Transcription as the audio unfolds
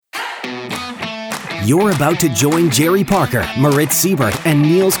You're about to join Jerry Parker, Moritz Siebert, and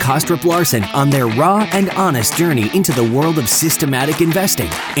Niels Kostrup Larsen on their raw and honest journey into the world of systematic investing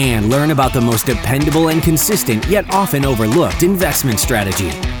and learn about the most dependable and consistent yet often overlooked investment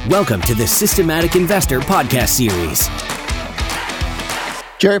strategy. Welcome to the Systematic Investor podcast series.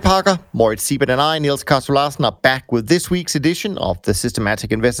 Jerry Parker, Moritz Siebert, and I, Niels Kostrup Larsen, are back with this week's edition of the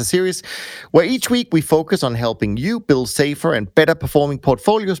Systematic Investor Series, where each week we focus on helping you build safer and better performing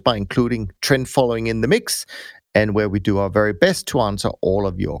portfolios by including trend following in the mix, and where we do our very best to answer all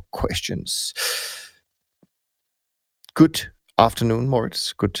of your questions. Good afternoon,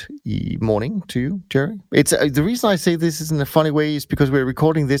 Moritz. Good morning to you, Jerry. It's the reason I say this in a funny way is because we're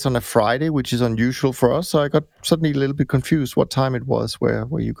recording this on a Friday, which is unusual for us. So I got suddenly a little bit confused what time it was where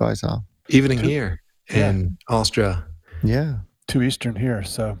you guys are. Evening here in Austria. Yeah. 2 Eastern here,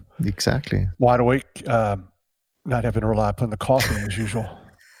 so exactly. Wide awake, not having to rely upon the coffee as usual.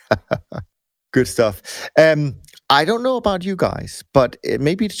 Good stuff. I don't know about you guys, but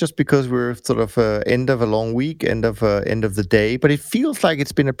maybe it's just because we're sort of end of a long week, end of the day. But it feels like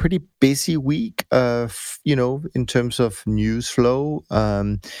it's been a pretty busy week, in terms of news flow.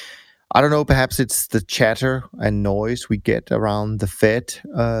 I don't know. Perhaps it's the chatter and noise we get around the Fed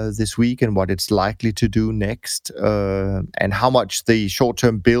this week and what it's likely to do next, and how much the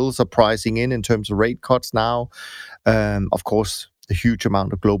short-term bills are pricing in terms of rate cuts now. Of course, the huge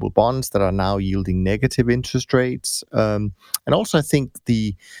amount of global bonds that are now yielding negative interest rates. And also, I think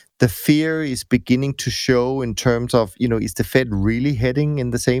the fear is beginning to show in terms of, is the Fed really heading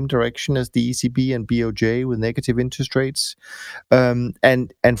in the same direction as the ECB and BOJ with negative interest rates?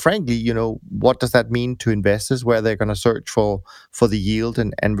 And frankly, what does that mean to investors where they're going to search for the yield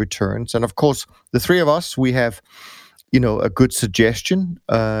and returns? And of course, the three of us, we have a good suggestion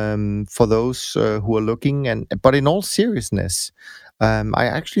for those who are looking. But in all seriousness, I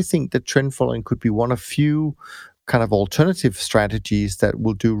actually think that trend following could be one of few kind of alternative strategies that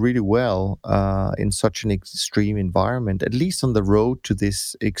will do really well in such an extreme environment, at least on the road to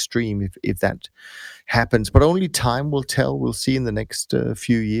this extreme, if that happens. But only time will tell. We'll see in the next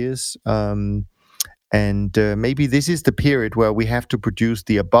few years. And maybe this is the period where we have to produce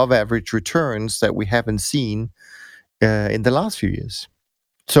the above average returns that we haven't seen in the last few years.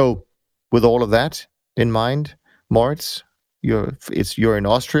 So with all of that in mind, Moritz, you're in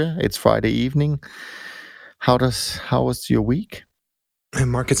Austria. It's Friday evening. How was your week?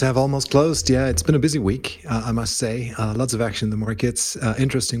 Markets have almost closed. Yeah, it's been a busy week, I must say. Lots of action in the markets.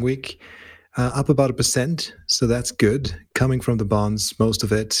 Interesting week. Up about 1%, so that's good. Coming from the bonds, most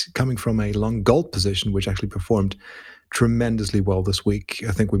of it coming from a long gold position, which actually performed tremendously well this week.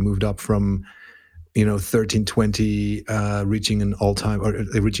 I think we moved up from 1320, reaching an all-time or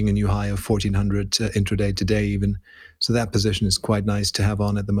reaching a new high of 1400 intraday today even. So that position is quite nice to have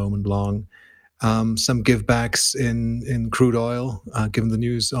on at the moment long. Some givebacks in crude oil, given the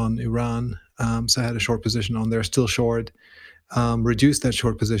news on Iran. So I had a short position on there, still short. Reduced that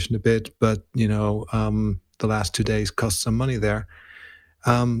short position a bit, but the last 2 days cost some money there.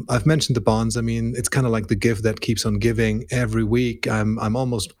 I've mentioned the bonds. I mean, it's kind of like the gift that keeps on giving every week. I'm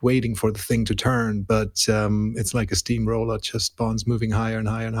almost waiting for the thing to turn, but it's like a steamroller, just bonds moving higher and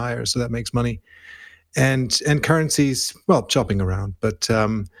higher and higher. So that makes money, and currencies, well, chopping around. But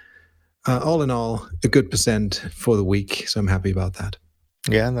all in all, a good percent for the week. So I'm happy about that.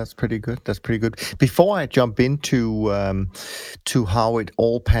 Yeah, that's pretty good. Before I jump into how it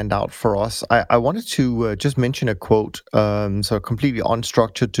all panned out for us, I wanted to just mention a quote. So completely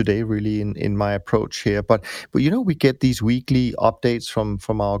unstructured today, really, in my approach here. But we get these weekly updates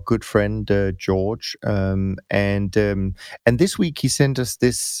from our good friend George, and this week he sent us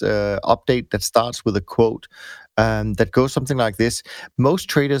this update that starts with a quote. That goes something like this: most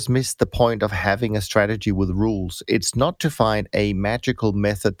traders miss the point of having a strategy with rules. It's not to find a magical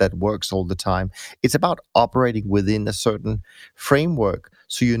method that works all the time. It's about operating within a certain framework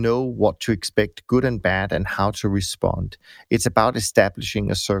so you know what to expect, good and bad, and how to respond. It's about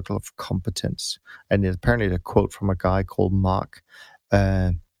establishing a circle of competence. And apparently a quote from a guy called Mark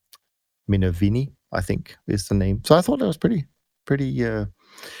Minervini, I think is the name. So I thought that was pretty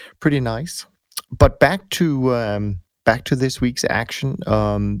nice. But back to this week's action.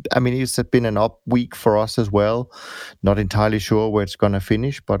 It's been an up week for us as well. Not entirely sure where it's going to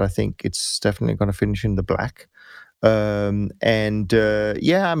finish, but I think it's definitely going to finish in the black.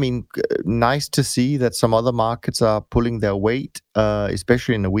 Nice to see that some other markets are pulling their weight,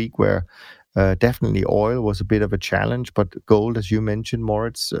 especially in a week where definitely oil was a bit of a challenge, but gold, as you mentioned,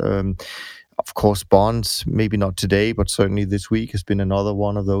 Moritz. Of course, bonds, maybe not today, but certainly this week has been another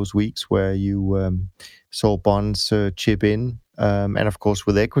one of those weeks where you saw bonds chip in. and of course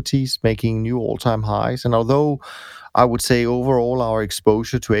with equities making new all-time highs. And although I would say overall our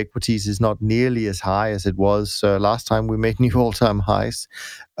exposure to equities is not nearly as high as it was last time we made new all-time highs,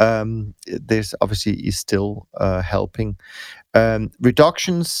 this obviously is still helping.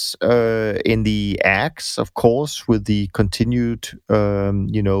 Reductions in the AGs, of course, with the continued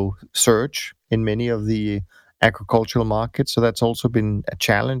surge in many of the agricultural markets. So that's also been a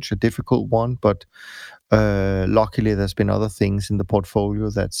challenge, a difficult one, but luckily there's been other things in the portfolio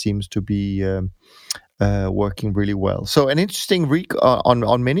that seems to be working really well. So an interesting week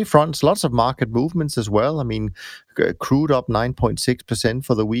on many fronts, lots of market movements as well. I mean, crude up 9.6%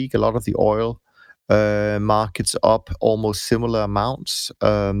 for the week. A lot of the oil markets up almost similar amounts.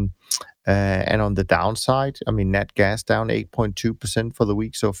 And on the downside, I mean, nat gas down 8.2% for the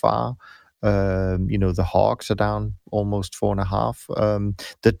week so far. The hogs are down almost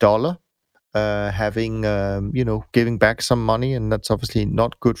 4.5%. The dollar giving back some money, and that's obviously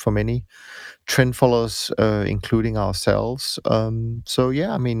not good for many trend followers, including ourselves. So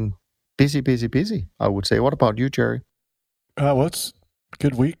yeah, I mean, busy, I would say. What about you, Jerry? Well, it's a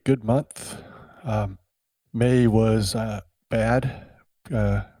good week, good month. May was bad.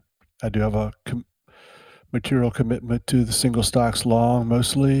 I do have a material commitment to the single stocks long,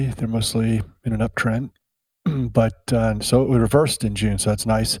 mostly. They're mostly in an uptrend. But so it reversed in June, so that's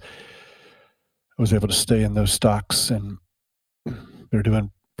nice. I was able to stay in those stocks, and they're doing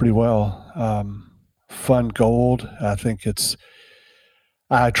pretty well. Fund gold, I think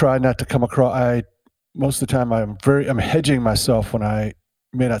I try not to come across, most of the time I'm hedging myself when I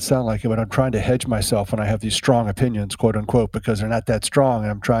may not sound like it, but I'm trying to hedge myself when I have these strong opinions, quote unquote, because they're not that strong.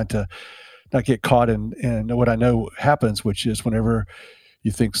 And I'm trying to not get caught in what I know happens, which is whenever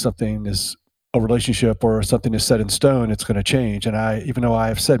you think something is a relationship or something is set in stone, it's going to change. And even though I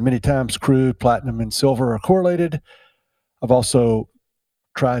have said many times crude, platinum, and silver are correlated, I've also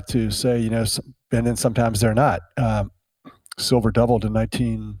tried to say, and then sometimes they're not. Silver doubled in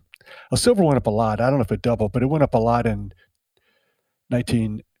silver went up a lot. I don't know if it doubled, but it went up a lot in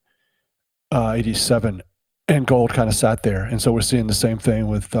 1987, and gold kind of sat there. And so we're seeing the same thing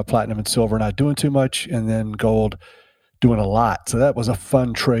with platinum and silver not doing too much, and then gold doing a lot. So that was a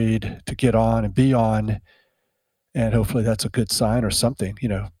fun trade to get on and be on, and hopefully that's a good sign or something,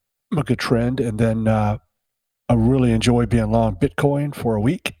 a good trend. And then I really enjoy being long Bitcoin for a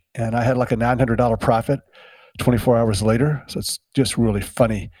week, and I had like a $900 profit 24 hours later. So it's just really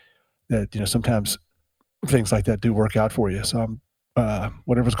funny that sometimes things like that do work out for you. So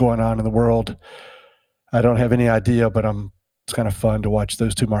whatever's going on in the world, I don't have any idea, but it's kind of fun to watch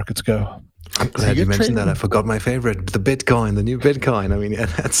those two markets go. I'm glad you mentioned that. I forgot my favorite, the Bitcoin, the new Bitcoin. I mean, yeah,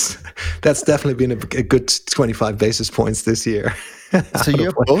 that's definitely been a good 25 basis points this year. So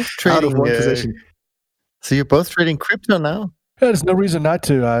you're both trading out of one position. So you're both trading crypto now? Yeah, there's no reason not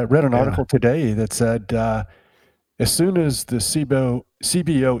to. I read an article today that said as soon as the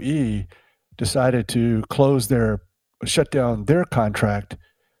CBOE decided to shut down their contract,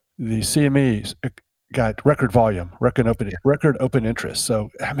 the CMEs got record volume, record open interest. So,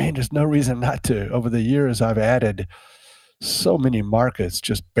 I mean, there's no reason not to. Over the years, I've added so many markets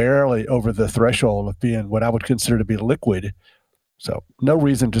just barely over the threshold of being what I would consider to be liquid. So no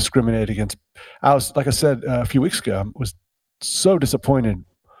reason to discriminate against. Like I said a few weeks ago, I was so disappointed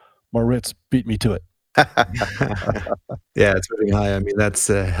Moritz beat me to it. Yeah, it's moving high. I mean, that's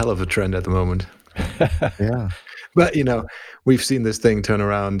a hell of a trend at the moment. Yeah. But, we've seen this thing turn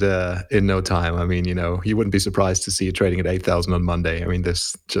around in no time. I mean, you wouldn't be surprised to see it trading at 8,000 on Monday. I mean,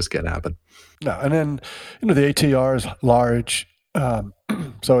 this just can't happen. No, and then, the ATR is large,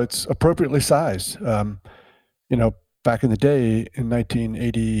 so it's appropriately sized. Back in the day in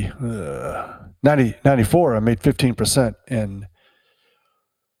 1994, I made 15%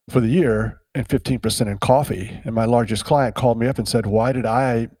 for the year and 15% in coffee. And my largest client called me up and said, why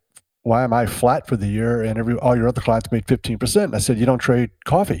am I flat for the year and all your other clients made 15%? And I said, you don't trade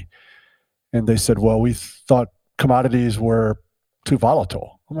coffee. And they said, well, we thought commodities were too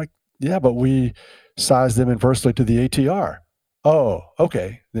volatile. I'm like, yeah, but we sized them inversely to the ATR. Oh,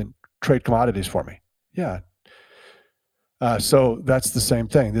 okay. Then trade commodities for me. Yeah. So that's the same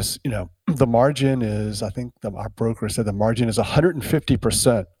thing. This, the margin is, I think our broker said the margin is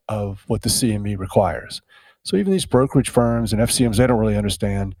 150% of what the CME requires. So even these brokerage firms and FCMs, they don't really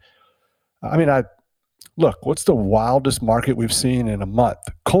understand. I mean, look, what's the wildest market we've seen in a month?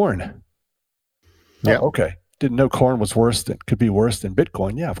 Corn. Yeah. Oh, okay. Didn't know corn was could be worse than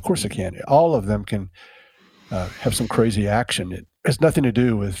Bitcoin. Yeah, of course it can. All of them can have some crazy action. It has nothing to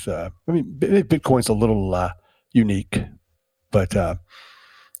do with, Bitcoin's a little unique, but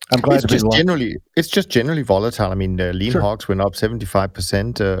I'm glad to be it's just generally volatile. I mean, lean Sure. hogs went up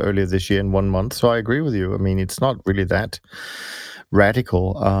 75% earlier this year in 1 month. So I agree with you. I mean, it's not really that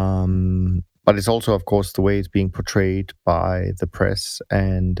radical. But it's also, of course, the way it's being portrayed by the press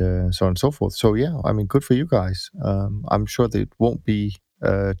and so on and so forth. So yeah, I mean, good for you guys. I'm sure that it won't be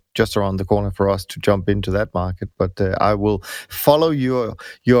just around the corner for us to jump into that market, but I will follow your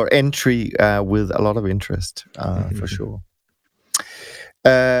entry with a lot of interest for sure.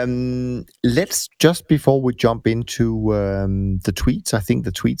 Let's just before we jump into the tweets, I think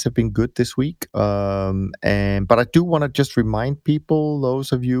the tweets have been good this week. But I do want to just remind people,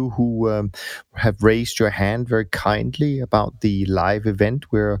 those of you who have raised your hand very kindly about the live event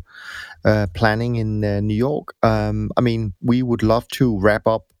we're planning in New York. I mean, we would love to wrap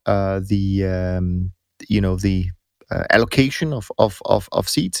up the allocation of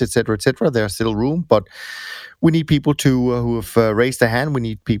seats, etc., etc. There's still room, but we need people to who have raised their hand. We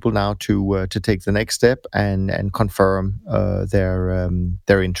need people now to take the next step and confirm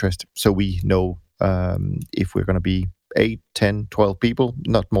their interest, so we know if we're going to be 8, 10, 12 people,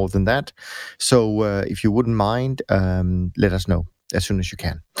 not more than that. So if you wouldn't mind, let us know as soon as you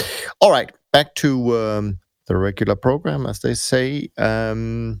can. All right, back to the regular program, as they say.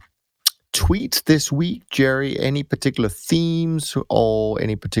 Tweets this week, Jerry, any particular themes or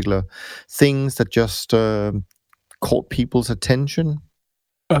any particular things that just caught people's attention?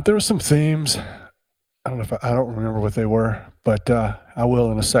 There were some themes. I don't remember what they were, but I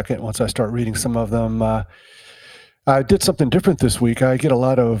will in a second once I start reading some of them. I did something different this week. I get a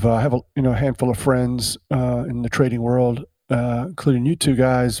lot of I have a handful of friends in the trading world, including you two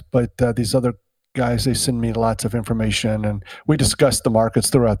guys, but these other guys, they send me lots of information, and we discuss the markets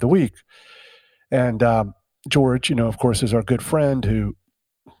throughout the week. And George, of course, is our good friend who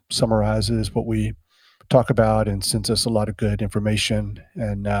summarizes what we talk about and sends us a lot of good information.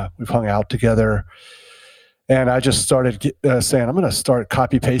 And we've hung out together. And I just started saying, I'm going to start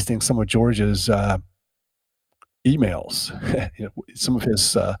copy pasting some of George's emails. Some of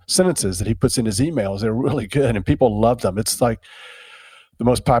his sentences that he puts in his emails, they're really good, and people love them. It's like the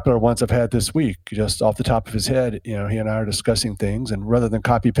most popular ones I've had this week, just off the top of his head. He and I are discussing things, and rather than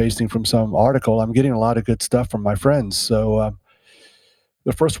copy pasting from some article, I'm getting a lot of good stuff from my friends. So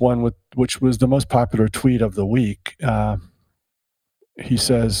the first one, which was the most popular tweet of the week, he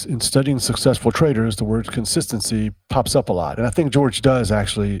says, in studying successful traders, the word consistency pops up a lot. And I think George does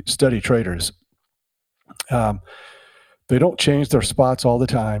actually study traders. They don't change their spots all the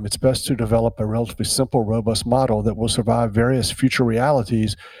time. It's best to develop a relatively simple, robust model that will survive various future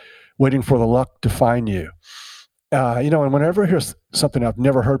realities, waiting for the luck to find you. And whenever I hear something I've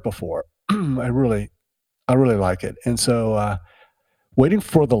never heard before, I really like it. And so waiting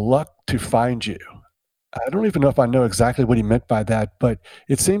for the luck to find you. I don't even know if I know exactly what he meant by that, but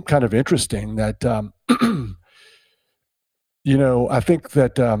it seemed kind of interesting that, I think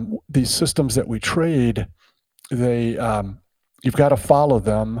that these systems that we trade, you've got to follow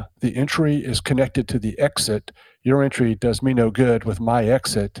them. The entry is connected to the exit. Your entry does me no good with my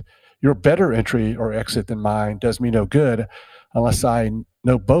exit. Your better entry or exit than mine does me no good unless I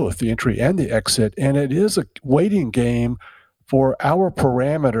know both the entry and the exit. And it is a waiting game for our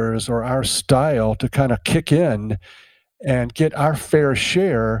parameters or our style to kind of kick in and get our fair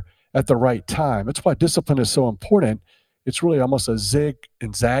share at the right time. That's why discipline is so important. It's really almost a zig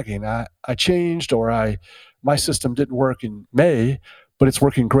and zagging. I changed, or my system didn't work in May, but it's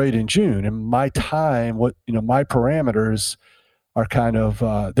working great in June. And my time, my parameters are kind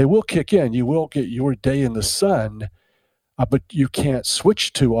of, they will kick in. You will get your day in the sun, but you can't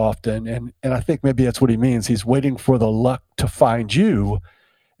switch too often. And I think maybe that's what he means. He's waiting for the luck to find you.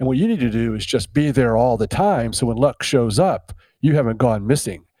 And what you need to do is just be there all the time. So when luck shows up, you haven't gone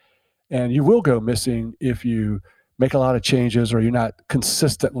missing. And you will go missing if you make a lot of changes or you're not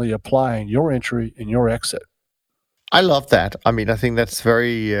consistently applying your entry and your exit. I love that. I mean, I think that's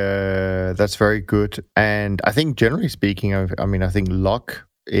very good. And I think generally speaking, I think luck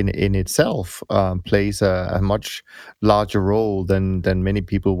in itself plays a much larger role than many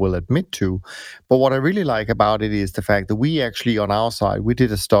people will admit to. But what I really like about it is the fact that we actually, on our side, we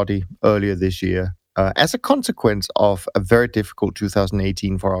did a study earlier this year as a consequence of a very difficult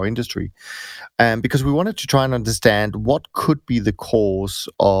 2018 for our industry, because we wanted to try and understand what could be the cause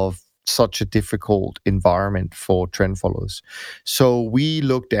of such a difficult environment for trend followers. So we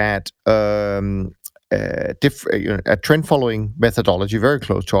looked at a trend following methodology very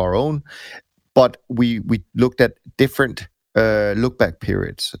close to our own, but we looked at different look back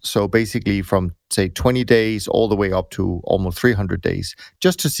periods. So basically from say 20 days all the way up to almost 300 days,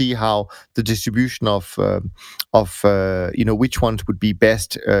 just to see how the distribution of which ones would be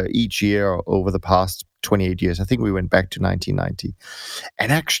best each year over the past 28 years. I think we went back to 1990.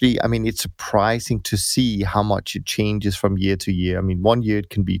 And actually, I mean, it's surprising to see how much it changes from year to year. I mean, one year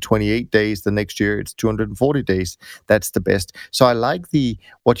it can be 28 days, the next year it's 240 days. That's the best. So I like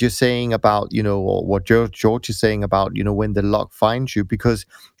what you're saying about, or what George is saying about, when the luck finds you, because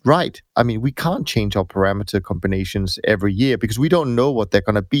right, I mean, we can't change our parameter combinations every year because we don't know what they're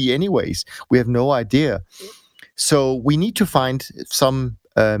going to be anyways. We have no idea. So we need to find some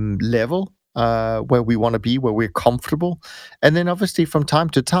level where we want to be, where we're comfortable. And then obviously from time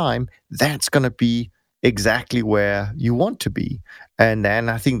to time, that's going to be exactly where you want to be. And then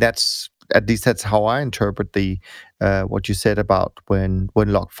I think that's how I interpret what you said about when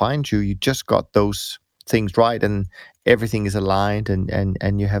luck finds you, you just got those things right and everything is aligned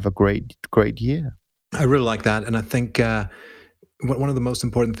and you have a great year. I really like that. And I think one of the most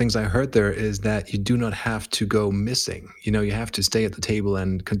important things I heard there is that you do not have to go missing. You have to stay at the table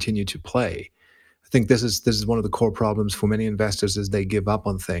and continue to play. I think this is one of the core problems for many investors is they give up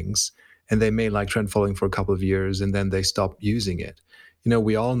on things and they may like trend following for a couple of years and then they stop using it.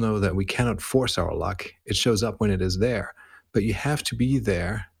 We all know that we cannot force our luck. It shows up when it is there, but you have to be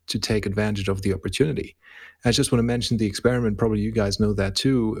there to take advantage of the opportunity. I just want to mention the experiment. Probably you guys know that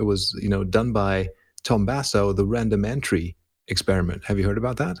too. It was, done by Tom Basso, the random entry experiment. Have you heard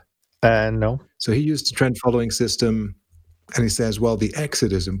about that? No. So he used the trend following system and he says, well, the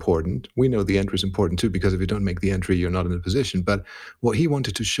exit is important. We know the entry is important too, because if you don't make the entry, you're not in a position. But what he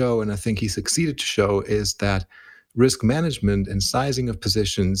wanted to show, and I think he succeeded to show, is that risk management and sizing of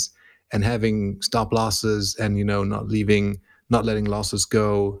positions and having stop losses and, not letting losses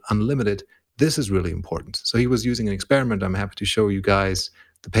go unlimited, this is really important. So he was using an experiment. I'm happy to show you guys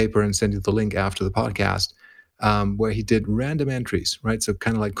the paper and send you the link after the podcast. Where he did random entries, right? So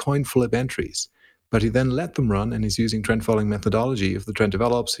kind of like coin flip entries, but he then let them run and he's using trend following methodology. If the trend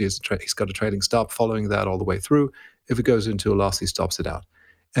develops, he's got a trading stop following that all the way through. If it goes into a loss, he stops it out.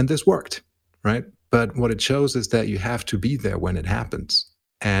 And this worked, right? But what it shows is that you have to be there when it happens.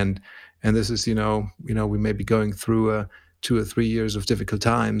 And this is, we may be going through 2 or 3 years of difficult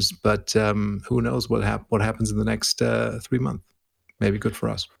times, but who knows what happens in the next 3 months. Maybe good for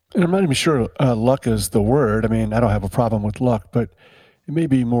us. And I'm not even sure luck is the word. I mean, I don't have a problem with luck, but it may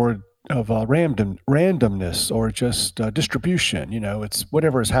be more of a randomness or just distribution. It's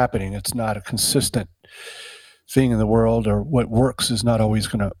whatever is happening. It's not a consistent thing in the world, or what works is not always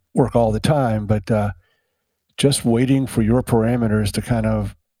going to work all the time, but just waiting for your parameters to kind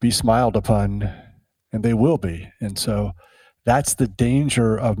of be smiled upon, and they will be. And so that's the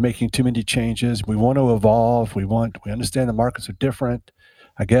danger of making too many changes. We want to evolve. We understand the markets are different,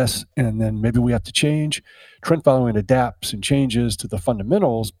 I guess, and then maybe we have to change. Trend following adapts and changes to the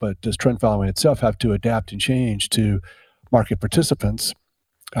fundamentals, but does trend following itself have to adapt and change to market participants?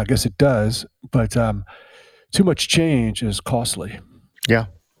 I guess it does, but too much change is costly. Yeah,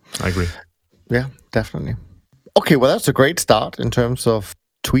 I agree. Yeah, definitely. Okay, well, that's a great start in terms of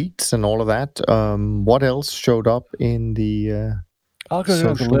tweets and all of that. What else showed up in the I'll go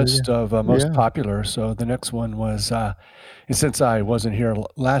down the list of most popular. So the next one was, and since I wasn't here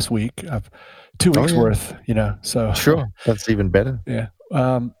last week, I've 2 weeks worth, so. Sure, that's even better. Yeah.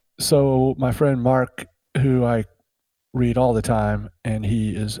 So my friend Mark, who I read all the time, and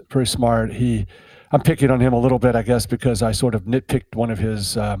he is very smart. I'm picking on him a little bit, I guess, because I sort of nitpicked one of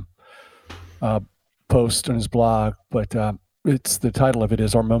his posts on his blog, but it's the title of it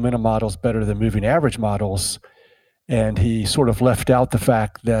is, "Are Momentum Models Better Than Moving Average Models?" And he sort of left out the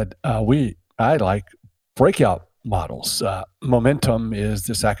fact that I like breakout models. Momentum is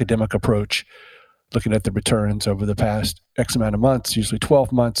this academic approach, looking at the returns over the past X amount of months, usually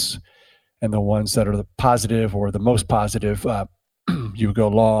 12 months, and the ones that are the positive or the most positive, you would go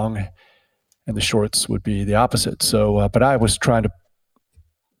long, and the shorts would be the opposite. So, but I was trying to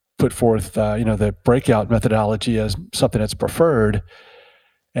put forth, the breakout methodology as something that's preferred.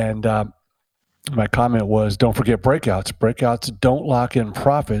 And my comment was, don't forget breakouts. Breakouts don't lock in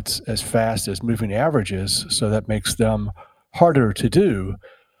profits as fast as moving averages, so that makes them harder to do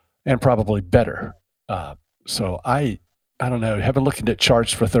and probably better. So I don't know, haven't looked at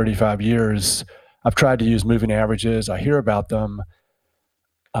charts for 35 years. I've tried to use moving averages. I hear about them.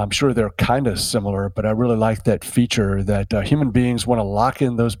 I'm sure they're kind of similar, but I really like that feature that human beings want to lock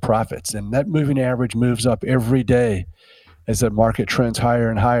in those profits. And that moving average moves up every day as the market trends higher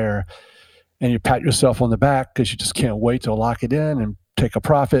and higher. And you pat yourself on the back because you just can't wait to lock it in and take a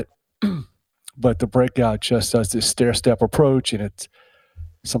profit. but the breakout just does this stair-step approach, and it's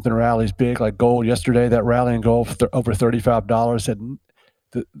something rallies big, like gold yesterday. That rally in gold for over $35, and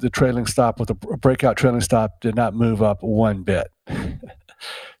the trailing stop with a breakout trailing stop did not move up one bit.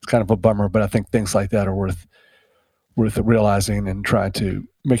 It's kind of a bummer, but I think things like that are worth realizing and trying to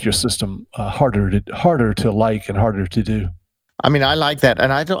make your system harder to like and harder to do. I mean, I like that,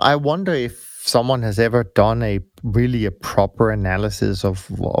 and I wonder if someone has ever done a proper analysis of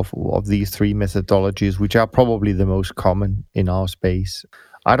these three methodologies, which are probably the most common in our space.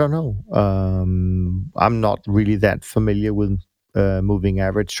 I don't know. I'm not really that familiar with moving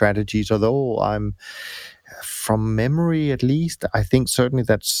average strategies, although I'm, from memory at least, I think certainly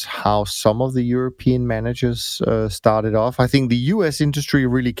that's how some of the European managers started off. I think the US industry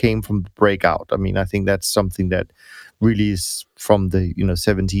really came from the breakout. I mean, I think that's something that really is from the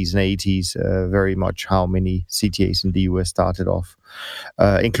 70s and 80s, very much how many CTAs in the US started off,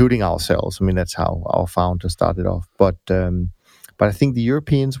 including ourselves. I mean, that's how our founder started off. But I think the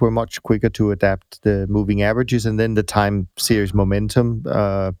Europeans were much quicker to adapt the moving averages, and then the time series momentum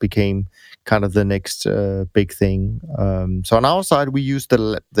became kind of the next big thing. So on our side, we use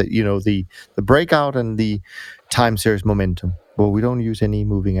the breakout and the time series momentum. Well, we don't use any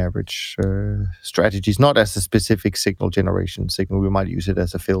moving average strategies, not as a specific signal generation signal. We might use it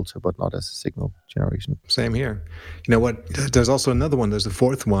as a filter, but not as a signal generation. Same here. You know what? There's also another one. There's a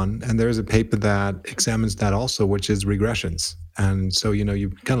fourth one, and there's a paper that examines that also, which is regressions. And so, you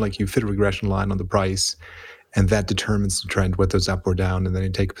kind of like you fit a regression line on the price, and that determines the trend, whether it's up or down, and then you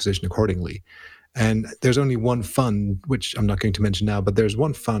take a position accordingly. And there's only one fund, which I'm not going to mention now, but there's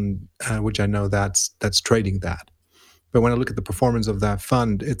one fund which I know that's trading that. But when I look at the performance of that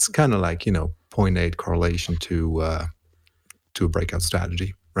fund, it's kind of like, 0.8 correlation to a breakout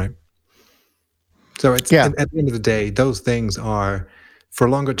strategy, right? So it's at the end of the day, those things are, for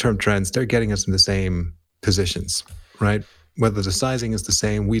longer term trends, they're getting us in the same positions, right? Whether the sizing is the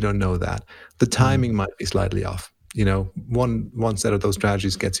same, we don't know that. The timing might be slightly off. One set of those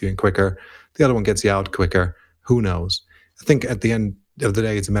strategies gets you in quicker, the other one gets you out quicker. Who knows? I think at the end of the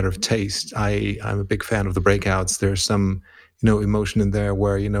day, it's a matter of taste. I'm a big fan of the breakouts. There's some, emotion in there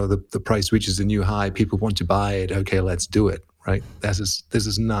where, the price reaches a new high, people want to buy it. Okay, let's do it, right? This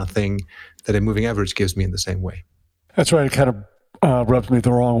is nothing that a moving average gives me in the same way. That's right. It kind of rubs me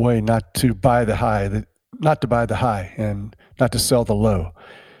the wrong way not to buy the high, and not to sell the low.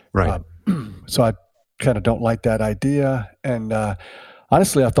 Right. So I kind of don't like that idea. And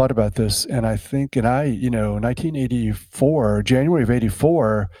honestly, I thought about this, and I think, 1984, January of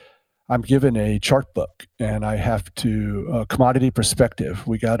 84, I'm given a chart book, and I have to, Commodity Perspective.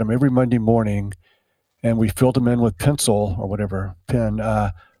 We got them every Monday morning, and we filled them in with pencil or whatever, pen,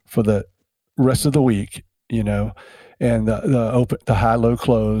 for the rest of the week, and the high, low,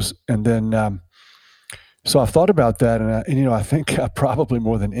 close. And then, so I've thought about that, and I think probably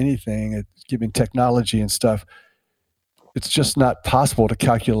more than anything, given technology and stuff, it's just not possible to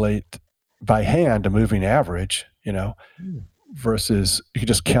calculate by hand a moving average, versus you could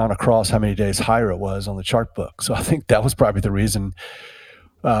just count across how many days higher it was on the chart book. So I think that was probably the reason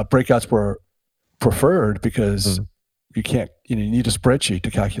breakouts were preferred, because you can't, you need a spreadsheet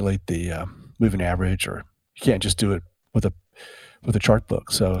to calculate the moving average, or you can't just do it with a chart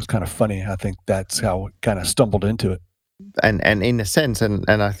book. So it's kind of funny. I think that's how it kind of stumbled into it. And in a sense, and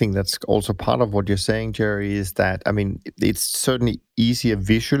I think that's also part of what you're saying, Jerry, is that, I mean, it's certainly easier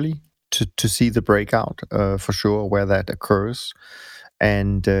visually to see the breakout, for sure, where that occurs.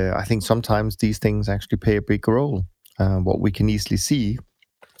 And I think sometimes these things actually play a big role. What we can easily see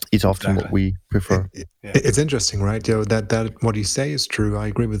is often what we prefer. It's interesting, right? That what you say is true. I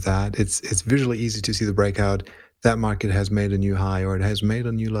agree with that. It's visually easy to see the breakout. That market has made a new high or it has made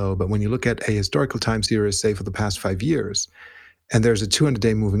a new low. But when you look at a historical time series, say for the past 5 years, and there's a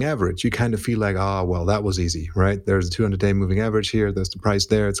 200-day moving average, you kind of feel like, well, that was easy, right? There's a 200-day moving average here. There's the price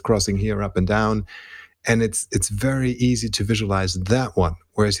there. It's crossing here up and down. And it's very easy to visualize that one.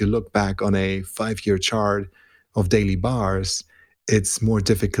 Whereas you look back on a 5-year chart of daily bars, it's more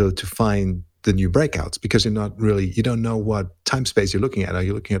difficult to find the new breakouts, because you don't know what time space you're looking at. Are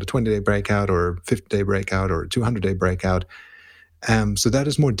you looking at a 20-day breakout or a 50-day breakout or a 200-day breakout? So that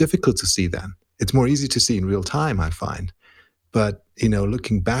is more difficult to see then. It's more easy to see in real time, I find. But,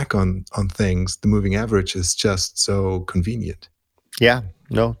 looking back on things, the moving average is just so convenient. Yeah,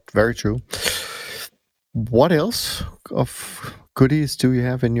 no, very true. What else of goodies do you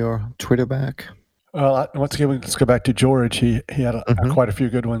have in your Twitter bag? Well, once again, let's go back to George. He had quite a few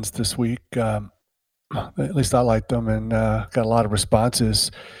good ones this week. At least I liked them, and got a lot of responses.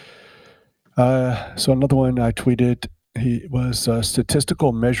 So another one I tweeted, He was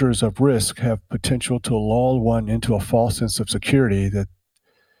statistical measures of risk have potential to lull one into a false sense of security that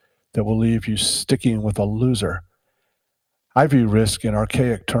will leave you sticking with a loser. I view risk in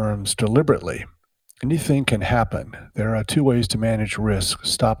archaic terms deliberately. Anything can happen. There are two ways to manage risk: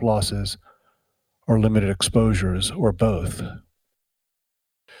 stop losses or limited exposures, or both.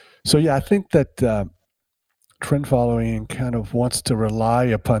 So yeah, I think that trend following kind of wants to rely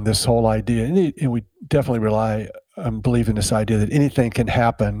upon this whole idea, and we definitely rely and believe in this idea that anything can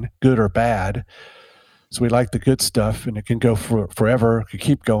happen, good or bad. So we like the good stuff, and it can go for forever. It can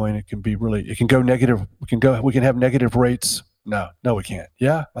keep going. It can go negative. We can have negative rates. No, we can't.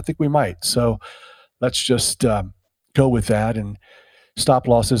 Yeah, I think we might. So let's just go with that. And stop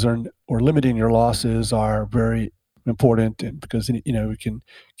losses or limiting your losses are very important, and because you can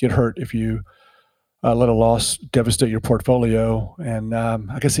get hurt if you let a loss devastate your portfolio. And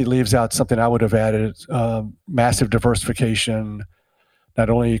I guess he leaves out something I would have added: massive diversification. Not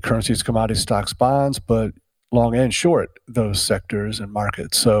only currencies, commodities, stocks, bonds, but long and short those sectors and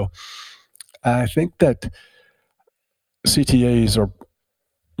markets. So I think that CTAs are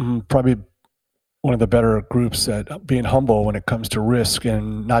probably one of the better groups at being humble when it comes to risk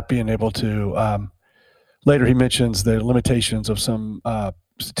and not being able to. Later, he mentions the limitations of some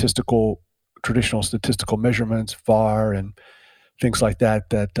traditional statistical measurements, VAR, and things like that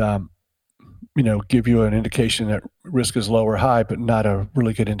give you an indication that risk is low or high, but not a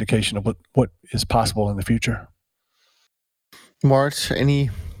really good indication of what is possible in the future. Moritz, any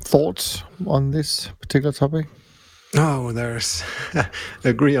thoughts on this particular topic? Oh, there's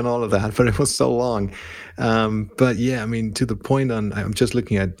agree on all of that, but it was so long. But yeah, I mean, to the point I'm just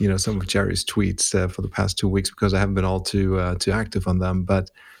looking at some of Jerry's tweets for the past 2 weeks because I haven't been all too active on them.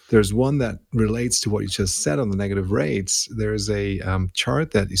 But there's one that relates to what you just said on the negative rates. There's a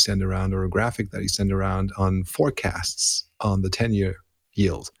chart that he sent around, or a graphic that he sent around on forecasts on the 10-year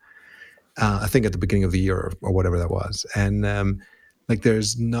yield. I think at the beginning of the year or whatever that was, and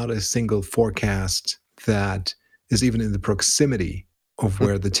there's not a single forecast that is even in the proximity of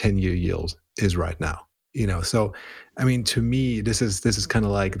where the 10-year yield is right now. So I mean, to me, this is kind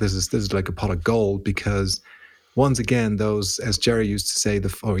of like this is like a pot of gold, because once again, those, as Jerry uses to say,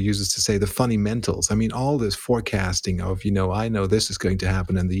 the fundamentals. I mean, all this forecasting of I know this is going to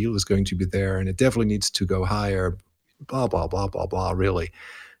happen and the yield is going to be there and it definitely needs to go higher, blah blah blah blah blah. Really,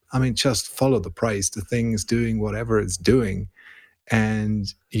 I mean, just follow the price. The thing is doing whatever it's doing.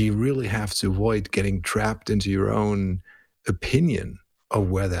 And you really have to avoid getting trapped into your own opinion of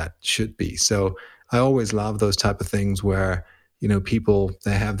where that should be. So I always love those type of things where, people,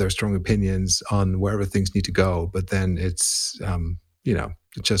 they have their strong opinions on wherever things need to go, but then it's,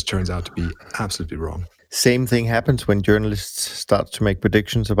 it just turns out to be absolutely wrong. Same thing happens when journalists start to make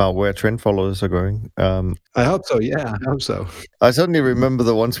predictions about where trend followers are going. I hope so. Yeah, I hope so. I certainly remember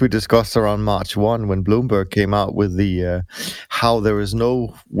the ones we discussed around March 1 when Bloomberg came out with the how there is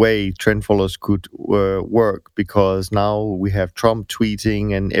no way trend followers could work because now we have Trump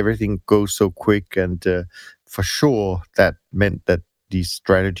tweeting and everything goes so quick. And for sure, that meant that these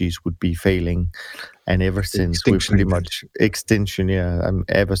strategies would be failing. And ever since we're pretty much extinction,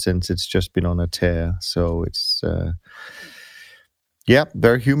 ever since it's just been on a tear. So it's,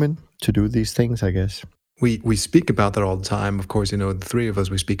 very human to do these things, I guess. We speak about that all the time. Of course, the three of us,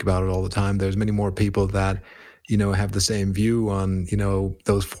 we speak about it all the time. There's many more people that, have the same view on,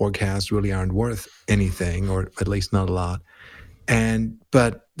 those forecasts really aren't worth anything, or at least not a lot.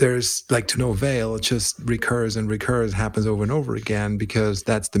 But there's to no avail. It just recurs and recurs, happens over and over again, because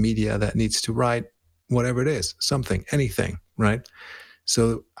that's the media that needs to write whatever it is, something, anything, right?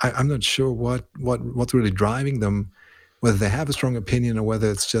 So I'm not sure what's really driving them, whether they have a strong opinion or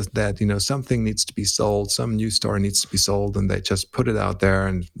whether it's just that, something needs to be sold, some news story needs to be sold, and they just put it out there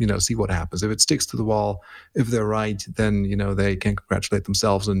and, see what happens. If it sticks to the wall, if they're right, then, they can congratulate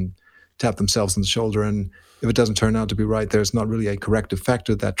themselves and tap themselves on the shoulder. And if it doesn't turn out to be right, there's not really a corrective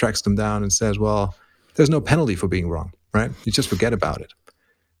factor that tracks them down and says, well, there's no penalty for being wrong, right? You just forget about it.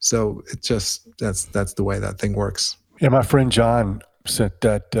 So it just, that's the way that thing works. Yeah, my friend John sent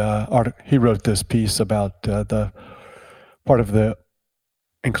that article. He wrote this piece about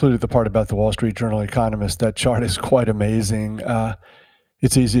included the part about the Wall Street Journal Economist. That chart is quite amazing.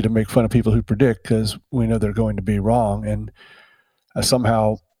 It's easy to make fun of people who predict because we know they're going to be wrong. And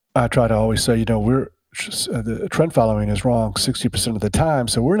somehow I try to always say, the trend following is wrong 60% of the time,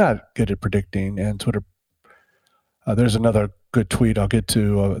 so we're not good at predicting. And Twitter, there's another good tweet I'll get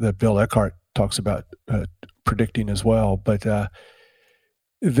to that Bill Eckhart talks about predicting as well. But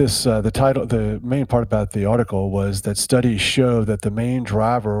The main part about the article was that studies show that the main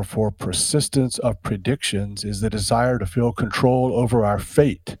driver for persistence of predictions is the desire to feel control over our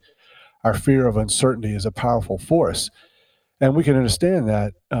fate. Our fear of uncertainty is a powerful force. And we can understand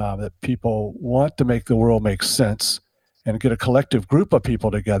that people want to make the world make sense and get a collective group of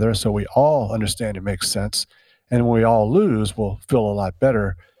people together so we all understand it makes sense. And when we all lose, we'll feel a lot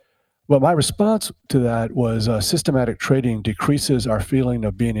better. But my response to that was systematic trading decreases our feeling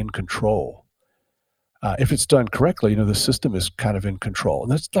of being in control. If it's done correctly, the system is kind of in control.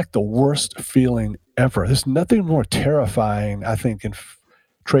 And that's like the worst feeling ever. There's nothing more terrifying, I think, in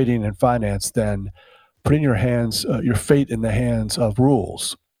trading and finance than putting your fate in the hands of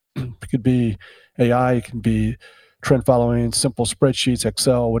rules. It could be AI, it can be trend following, simple spreadsheets,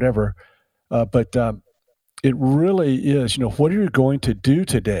 Excel, whatever. But it really is, what are you going to do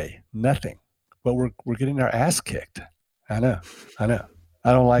today? Nothing. But we're getting our ass kicked. I know. I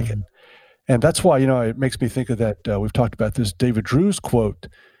don't like it. And that's why, it makes me think of that. We've talked about this David Drew's quote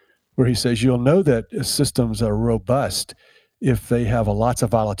where he says, you'll know that systems are robust if they have lots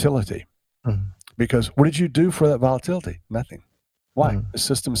of volatility. Mm-hmm. Because what did you do for that volatility? Nothing. Why? Mm-hmm. The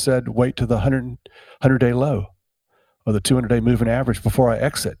system said, wait to the 100-day low or the 200-day moving average before I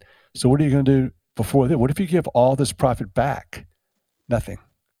exit. So what are you going to do before that? What if you give all this profit back? Nothing.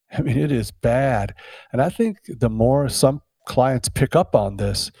 I mean, it is bad. And I think the more some clients pick up on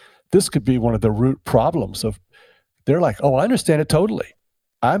this could be one of the root problems of, they're like, oh, I understand it totally.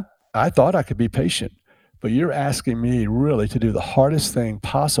 I thought I could be patient. But you're asking me really to do the hardest thing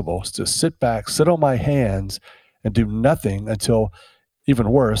possible, is to sit back, sit on my hands, and do nothing until, even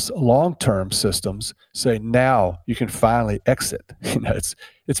worse, long-term systems say, now you can finally exit.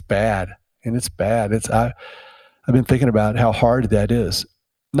 It's bad, and it's bad. I've been thinking about how hard that is.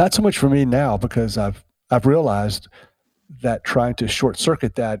 Not so much for me now, because I've realized that trying to short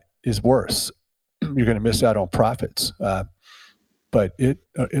circuit that is worse. You're going to miss out on profits. But it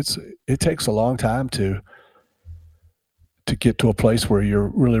takes a long time to get to a place where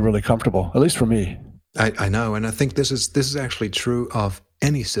you're really, really comfortable, at least for me. I know, and I think this is actually true of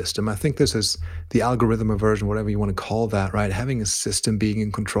any system. I think this is the algorithm aversion, whatever you want to call that, right? Having a system being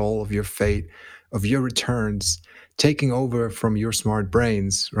in control of your fate, of your returns, taking over from your smart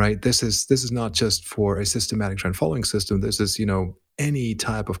brains, right? This is not just for a systematic trend following system. This is, any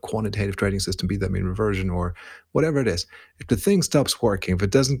type of quantitative trading system, be that mean reversion or whatever it is. If the thing stops working, if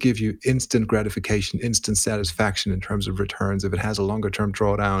it doesn't give you instant gratification, instant satisfaction in terms of returns, if it has a longer term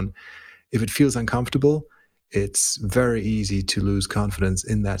drawdown, if it feels uncomfortable, it's very easy to lose confidence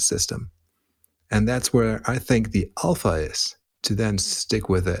in that system. And that's where I think the alpha is, to then stick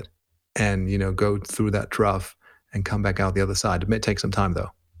with it and, go through that trough and come back out the other side. It may take some time, though.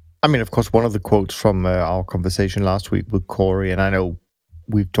 I mean, of course, one of the quotes from our conversation last week with Corey, and I know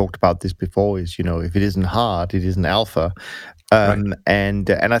we've talked about this before, is, if it isn't hard, it isn't alpha. Right. And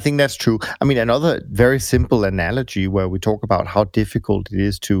I think that's true. I mean, another very simple analogy where we talk about how difficult it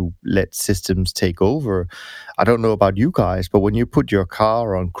is to let systems take over. I don't know about you guys, but when you put your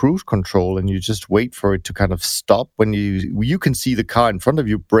car on cruise control and you just wait for it to kind of stop, when you can see the car in front of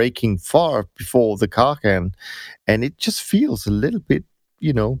you braking far before the car can, and it just feels a little bit,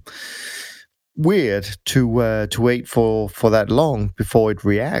 weird to wait for that long before it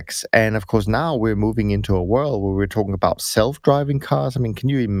reacts. And of course, now we're moving into a world where we're talking about self-driving cars. I mean, can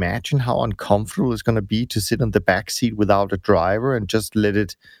you imagine how uncomfortable it's going to be to sit on the back seat without a driver and just let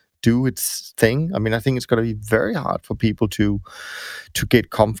it do its thing? I mean, I think it's going to be very hard for people to get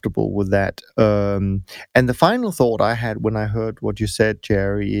comfortable with that. And the final thought I had when I heard what you said,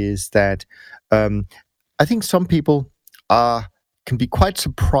 Jerry, is that I think some people can be quite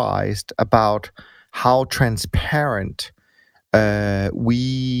surprised about how transparent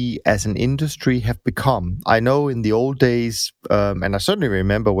we as an industry have become. I know in the old days, and I certainly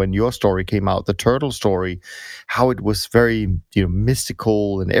remember when your story came out, the turtle story, how it was very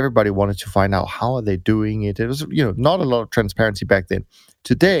mystical, and everybody wanted to find out how are they doing it. It was not a lot of transparency back then.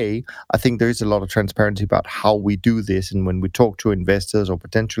 Today, I think there is a lot of transparency about how we do this, and when we talk to investors or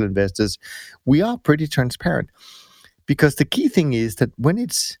potential investors, we are pretty transparent. Because the key thing is that when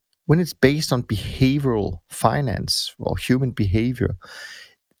it's based on behavioral finance or human behavior,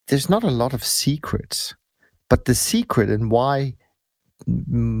 there's not a lot of secrets. But the secret and why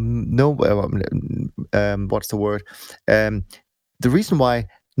the reason why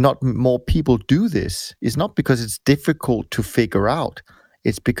not more people do this is not because it's difficult to figure out.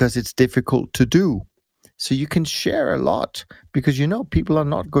 It's because it's difficult to do. So you can share a lot because people are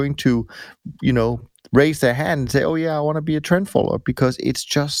not going to raise their hand and say, oh yeah, I want to be a trend follower, because it's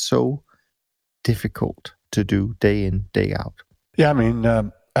just so difficult to do day in, day out. Yeah, I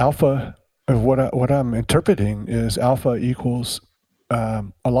mean, alpha. What I'm interpreting is alpha equals. A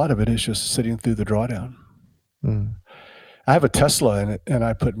lot of it is just sitting through the drawdown. I have a Tesla and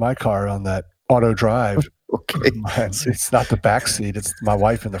I put my car on that auto drive. Okay. It's not the back seat; it's my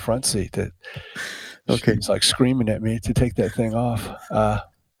wife in the front seat. She's like screaming at me to take that thing off.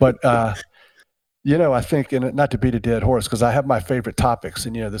 But I think, and not to beat a dead horse, because I have my favorite topics,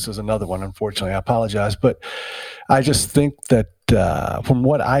 and this is another one. Unfortunately, I apologize, but I just think that from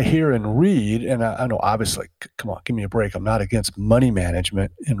what I hear and read, and I know obviously, come on, give me a break. I'm not against money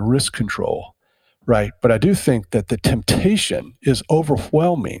management and risk control, right? But I do think that the temptation is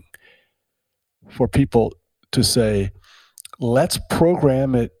overwhelming for people to say, let's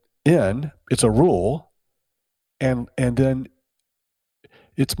program it in. It's a rule, and then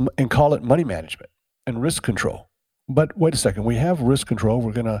and call it money management and risk control. But wait a second, we have risk control.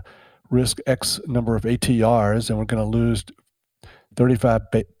 We're going to risk X number of ATRs, and we're going to lose 35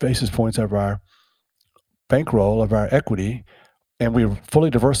 basis points of our bankroll of our equity, and we're fully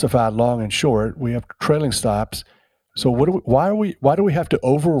diversified long and short. We have trailing stops. So why do we have to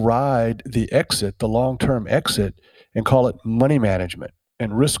override the exit, the long-term exit, and call it money management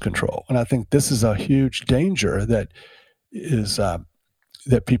and risk control? And I think this is a huge danger that is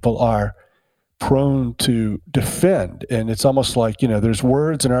that people are prone to defend. And it's almost like, there's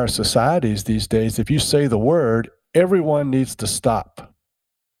words in our societies these days. If you say the word, everyone needs to stop.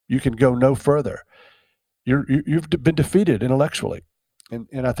 You can go no further. You've been defeated intellectually.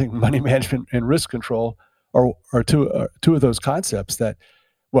 And I think money management and risk control are two of those concepts that,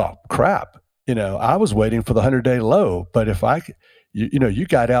 well, crap. I was waiting for the 100-day low, but if you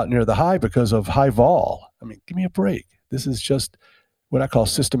got out near the high because of high vol. I mean, give me a break. This is just what I call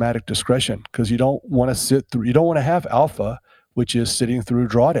systematic discretion, because you don't want to have alpha, which is sitting through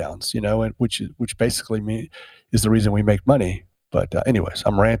drawdowns, and which basically is the reason we make money. But anyways,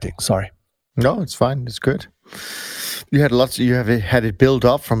 I'm ranting. Sorry. No, it's fine. It's good. You have had it built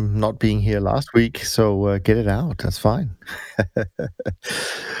up from not being here last week, so get it out. That's fine.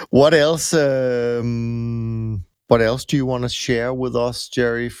 What else? What else do you want to share with us,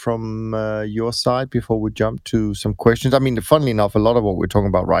 Jerry, from your side before we jump to some questions? I mean, funnily enough, a lot of what we're talking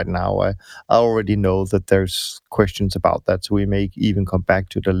about right now, I already know that there's questions about that, so we may even come back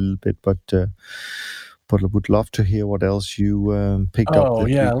to it a little bit. But I would love to hear what else you picked up. Oh,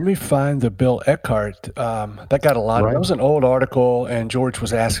 yeah. Let me find the Bill Eckhart. That got a lot. Right. That was an old article, and George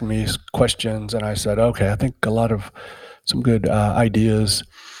was asking me questions, and I said, okay, I think some good ideas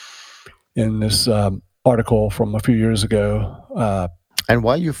in this article from a few years ago. And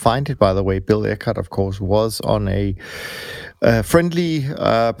while you find it, by the way, Bill Eckhart, of course, was on a friendly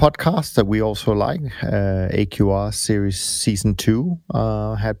podcast that we also like, AQR Series Season 2,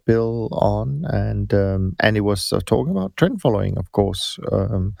 had Bill on, and he was talking about trend following, of course.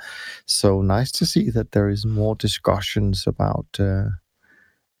 So nice to see that there is more discussions about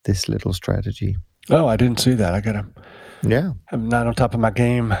this little strategy. Oh, I didn't see that. I'm not on top of my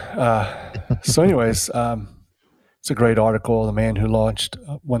game. So anyways, it's a great article. The man who launched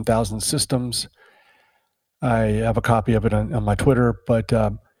 1,000 systems. I have a copy of it on my Twitter, but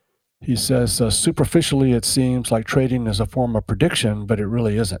he says, superficially, it seems like trading is a form of prediction, but it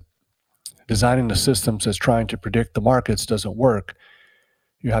really isn't. Designing the systems as trying to predict the markets doesn't work.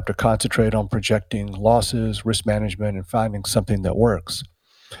 You have to concentrate on projecting losses, risk management, and finding something that works.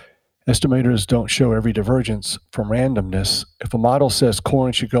 Estimators don't show every divergence from randomness. If a model says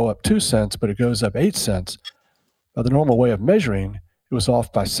corn should go up 2 cents, but it goes up 8 cents, by the normal way of measuring, it was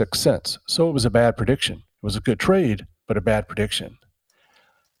off by 6 cents. So it was a bad prediction. It was a good trade, but a bad prediction.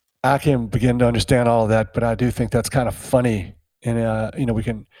 I can begin to understand all of that, but I do think that's kind of funny. And,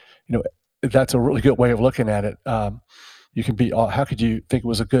 that's a really good way of looking at it. You can be, how could you think it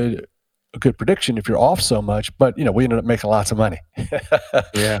was a good prediction if you're off so much? But, we ended up making lots of money.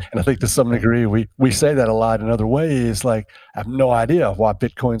 Yeah. And I think to some degree, we say that a lot in other ways. Like, I have no idea why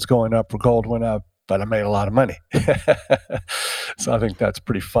Bitcoin's going up or gold went up, but I made a lot of money. So I think that's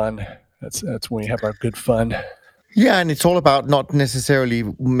pretty fun. That's when we have our good fun. Yeah, and it's all about not necessarily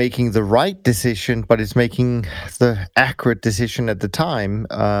making the right decision, but it's making the accurate decision at the time,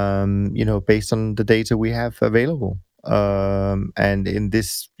 based on the data we have available. And in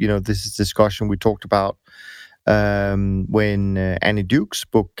this, this is discussion we talked about when Annie Duke's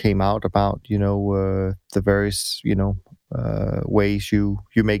book came out about, the various, ways you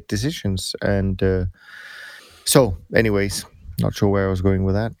make decisions. And so anyways, not sure where I was going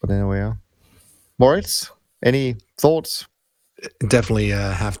with that, but anyway. Moritz, any thoughts? Definitely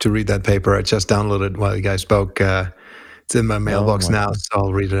have to read that paper. I just downloaded while you guys spoke. It's in my mailbox now, so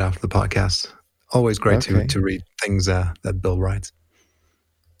I'll read it after the podcast. always great Okay. to read things that Bill writes.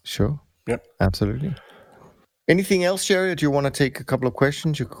 Sure. Yep. Absolutely. Anything else, Jerry? Or do you want to take a couple of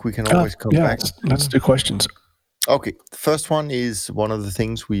questions? We can always come back. Let's do questions. Okay. The first one is one of the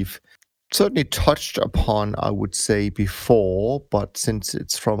things we've certainly touched upon, I would say, before, but since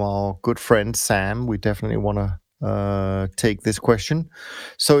it's from our good friend Sam, we definitely want to take this question.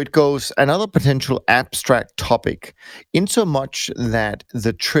 So it goes, another potential abstract topic, in so much that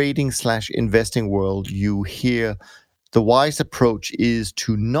the trading/investing world, you hear the wise approach is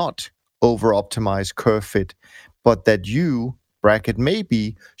to not over-optimize curve fit, but that you, bracket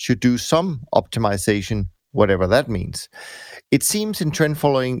maybe, should do some optimization, whatever that means. It seems in trend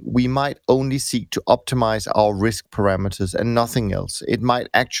following, we might only seek to optimize our risk parameters and nothing else. It might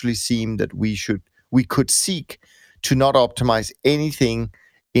actually seem that we could seek to not optimize anything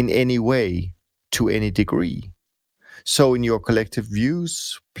in any way to any degree. So in your collective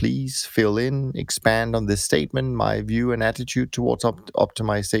views, please fill in, expand on this statement. My view and attitude towards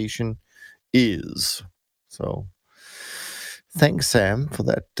optimization is. So thanks, Sam, for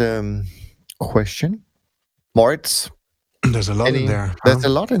that question. Moritz? There's a lot in there. There's a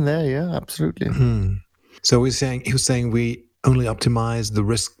lot in there, yeah, absolutely. So he was saying we only optimize the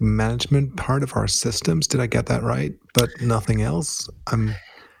risk management part of our systems. Did I get that right? But nothing else? I'm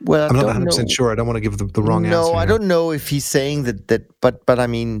not 100% sure. I don't want to give the wrong answer. No, I don't know if he's saying that but I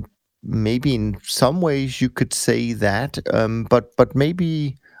mean, maybe in some ways you could say that, but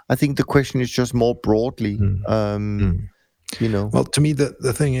maybe I think the question is just more broadly, you know. Well, to me,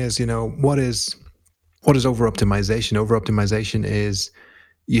 the thing is, you know, what is over-optimization? Over-optimization is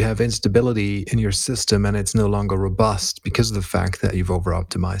you have instability in your system and it's no longer robust because of the fact that you've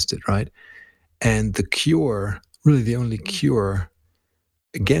over-optimized it, right? And the cure, really the only cure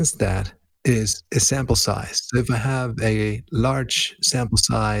against that is sample size. So if I have a large sample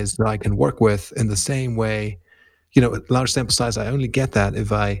size that I can work with in the same way, you know, a large sample size, I only get that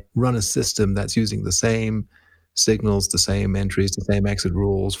if I run a system that's using the same signals, the same entries, the same exit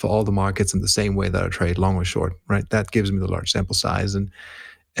rules for all the markets in the same way that I trade long or short, right? That gives me the large sample size. And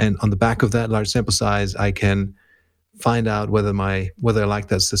on the back of that large sample size, I can find out whether I like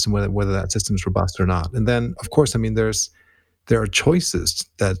that system, whether that system is robust or not. And then, of course, I mean, there are choices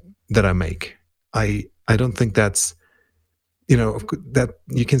that I make. I don't think that's, you know, that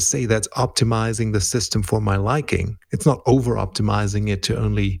you can say that's optimizing the system for my liking. It's not over-optimizing it to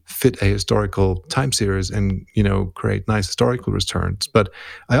only fit a historical time series and, you know, create nice historical returns. But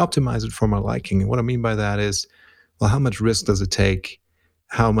I optimize it for my liking. And what I mean by that is, well, how much risk does it take?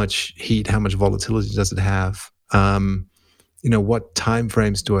 How much heat, how much volatility does it have? You know, what time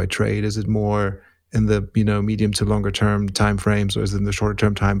frames do I trade? Is it more in the, you know, medium to longer term time frames, or is it in the shorter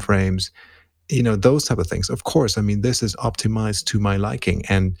term time frames? You know, those type of things. Of course, I mean, this is optimized to my liking.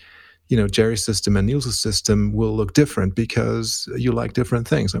 And, you know, Jerry's system and Niels' system will look different because you like different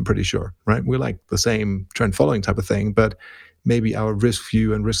things, I'm pretty sure, right? We like the same trend following type of thing, but maybe our risk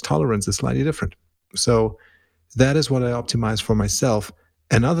view and risk tolerance is slightly different. So that is what I optimize for myself.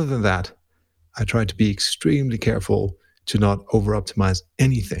 And other than that, I try to be extremely careful to not over-optimize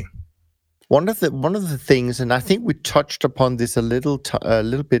anything. One of the things, and I think we touched upon this a little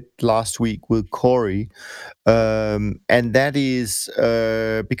bit last week with Corey, and that is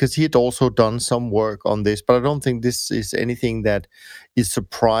because he had also done some work on this, but I don't think this is anything that is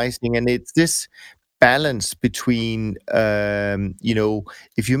surprising, and it's this balance between, you know,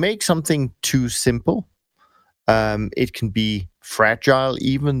 if you make something too simple, it can be fragile,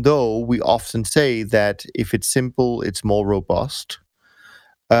 even though we often say that if it's simple, it's more robust.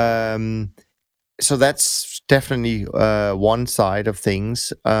 So that's definitely one side of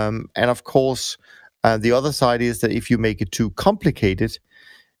things. And of course, the other side is that if you make it too complicated,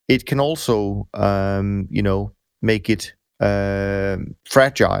 it can also, you know, make it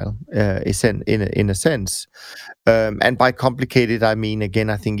fragile in a sense. And by complicated, I mean, again,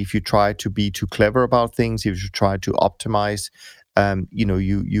 I think if you try to be too clever about things, if you try to optimize, you know,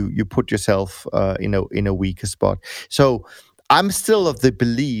 you put yourself in a weaker spot. So I'm still of the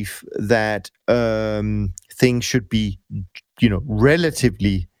belief that things should be, you know,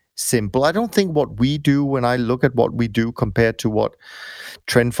 relatively simple. I don't think what we do, when I look at what we do compared to what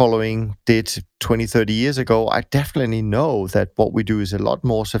trend following did 20, 30 years ago, I definitely know that what we do is a lot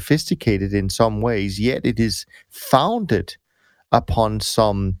more sophisticated in some ways, yet it is founded upon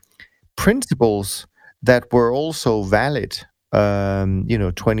some principles that were also valid, you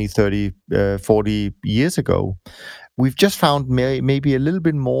know, 20, 30, 40 years ago. We've just found maybe a little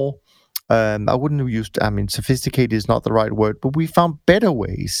bit more, I wouldn't have used, I mean, sophisticated is not the right word, but we found better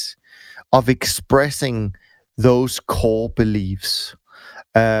ways of expressing those core beliefs.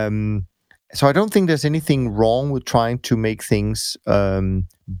 And So I don't think there's anything wrong with trying to make things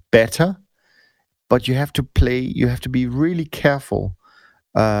better, but you have to be really careful.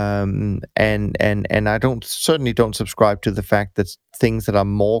 And I certainly don't subscribe to the fact that things that are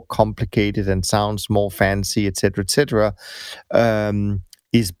more complicated and sounds more fancy, etc.,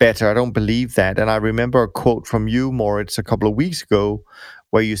 is better. I don't believe that. And I remember a quote from you, Moritz, a couple of weeks ago,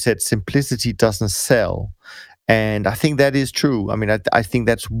 where you said simplicity doesn't sell. And I think that is true. I mean, I think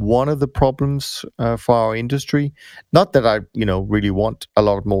that's one of the problems for our industry. Not that I, really want a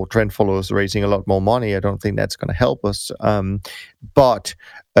lot more trend followers raising a lot more money. I don't think that's going to help us. But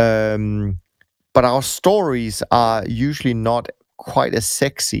our stories are usually not quite as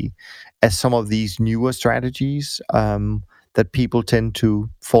sexy as some of these newer strategies that people tend to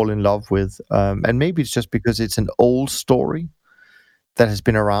fall in love with. And maybe it's just because it's an old story that has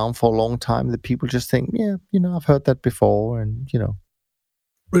been around for a long time that people just think, yeah, I've heard that before, and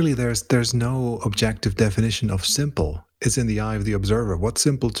Really, there's no objective definition of simple. It's in the eye of the observer. What's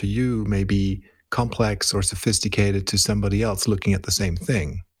simple to you may be complex or sophisticated to somebody else looking at the same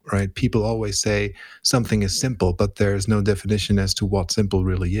thing, right? People always say something is simple, but there's no definition as to what simple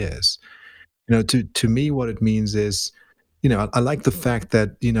really is. To me, what it means is, I like the fact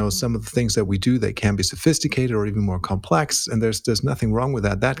that, some of the things that we do, they can be sophisticated or even more complex, and there's nothing wrong with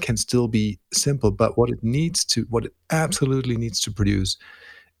that. That can still be simple, but what it absolutely needs to produce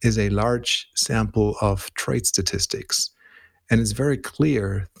is a large sample of trade statistics. And it's very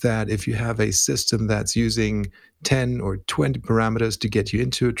clear that if you have a system that's using 10 or 20 parameters to get you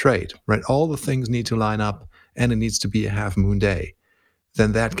into a trade, right, all the things need to line up and it needs to be a half moon day,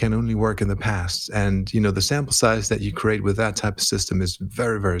 then that can only work in the past. And, the sample size that you create with that type of system is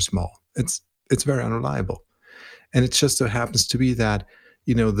very, very small. It's very unreliable. And it just so happens to be that,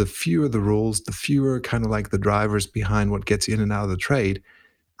 the fewer the rules, the fewer kind of like the drivers behind what gets you in and out of the trade.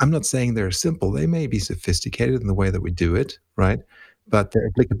 I'm not saying they're simple. They may be sophisticated in the way that we do it, right? But their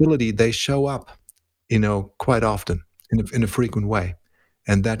applicability, they show up, quite often in a frequent way.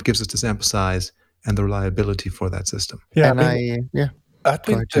 And that gives us the sample size and the reliability for that system. Yeah, and I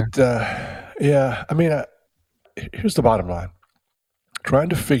think that, here's the bottom line. Trying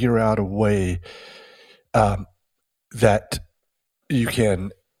to figure out a way that you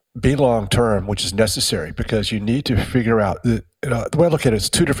can be long-term, which is necessary, because you need to figure out, the way I look at it is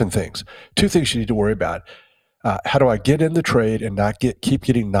two different things. Two things you need to worry about. How do I get in the trade and not keep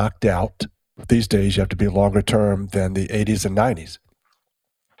getting knocked out? These days, you have to be longer term than the 80s and 90s.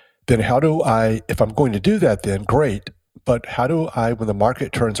 Then how do I, if I'm going to do that, then great. But how do I, when the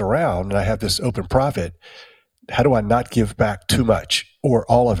market turns around and I have this open profit, how do I not give back too much or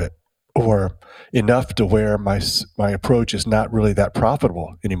all of it or enough to where my approach is not really that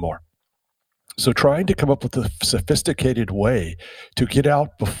profitable anymore? So trying to come up with a sophisticated way to get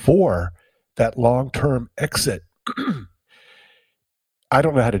out before that long-term exit, I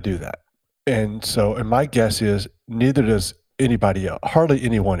don't know how to do that. And my guess is neither does anybody else, hardly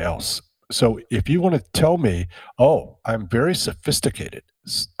anyone else. So if you want to tell me, oh, I'm very sophisticated,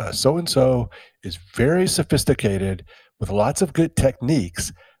 so-and-so is very sophisticated with lots of good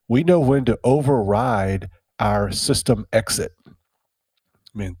techniques, we know when to override our system exit. I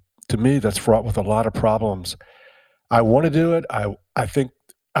mean, to me, that's fraught with a lot of problems. I want to do it. I think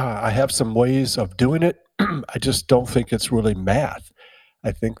I have some ways of doing it. I just don't think it's really math.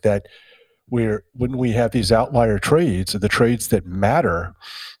 I think that when we have these outlier trades, the trades that matter,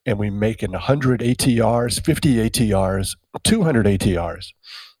 and we make in 100 ATRs, 50 ATRs, 200 ATRs,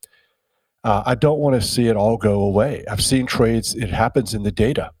 I don't want to see it all go away. I've seen trades, it happens in the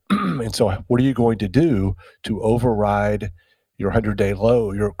data. And so what are you going to do to override your 100-day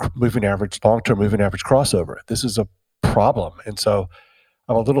low, your moving average, long-term moving average crossover? This is a problem. And so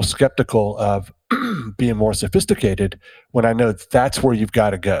I'm a little skeptical of being more sophisticated when I know that's where you've got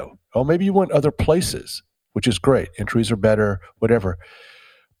to go. Oh, maybe you want other places, which is great. Entries are better, whatever.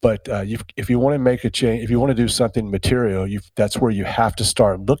 But if you want to make a change, if you want to do something material, that's where you have to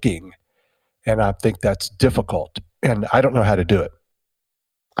start looking. And I think that's difficult. And I don't know how to do it.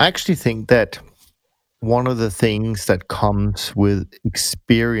 I actually think that one of the things that comes with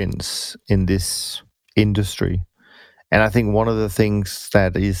experience in this industry, and I think one of the things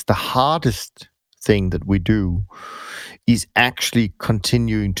that is the hardest thing that we do, is actually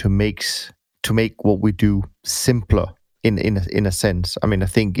continuing to make what we do simpler in a sense. I mean, I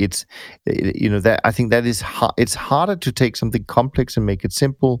think it's it's harder to take something complex and make it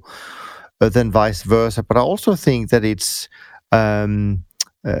simple than vice versa. But I also think that it's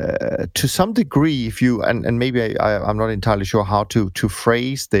to some degree, if you and maybe I'm not entirely sure how to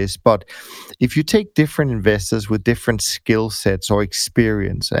phrase this, but if you take different investors with different skill sets or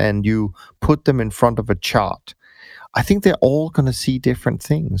experience and you put them in front of a chart, I think they're all going to see different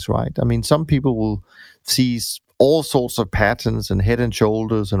things, right? I mean, some people will see all sorts of patterns and head and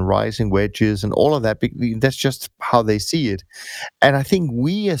shoulders and rising wedges and all of that. That's just how they see it. And I think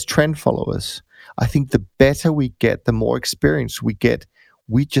we as trend followers, I think the better we get, the more experience we get,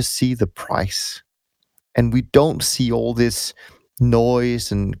 we just see the price. And we don't see all this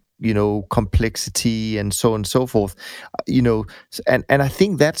noise and, complexity and so on and so forth. And I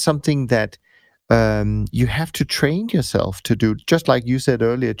think that's something that you have to train yourself to do. Just like you said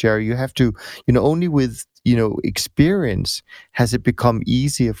earlier, Jerry, you have to, only with, experience has it become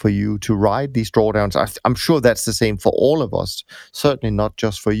easier for you to ride these drawdowns. I'm sure that's the same for all of us, certainly not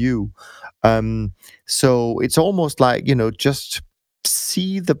just for you. So it's almost like, just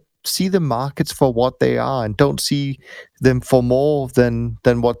see the markets for what they are and don't see them for more than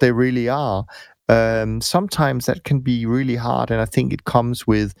what they really are. Sometimes that can be really hard, and I think it comes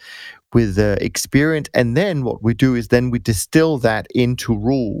with experience. And then what we do is then we distill that into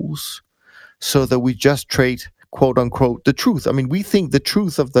rules so that we just trade, quote unquote, the truth. I mean, we think the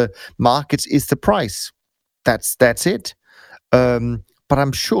truth of the markets is the price. That's it. But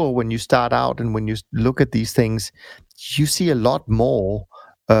I'm sure when you start out and when you look at these things, you see a lot more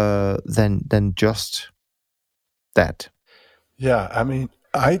than just that. Yeah, I mean,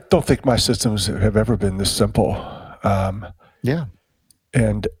 I don't think my systems have ever been this simple. Yeah.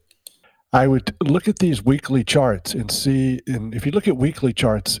 And I would look at these weekly charts and see, and if you look at weekly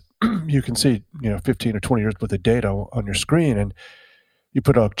charts, you can see, 15 or 20 years worth of data on your screen, and you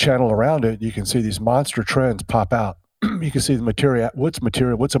put a channel around it, you can see these monster trends pop out. You can see the material, what's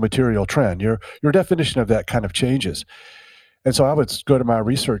a material trend? Your definition of that kind of changes. And so I would go to my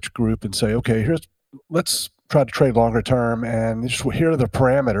research group and say, okay, let's try to trade longer term, and here are the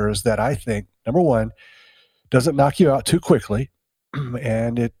parameters that I think, number one, doesn't knock you out too quickly,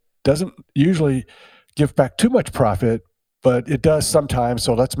 and it doesn't usually give back too much profit, but it does sometimes.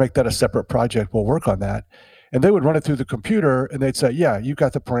 So let's make that a separate project. We'll work on that. And they would run it through the computer and they'd say, yeah, you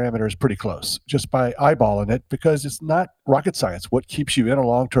got the parameters pretty close just by eyeballing it, because it's not rocket science. What keeps you in a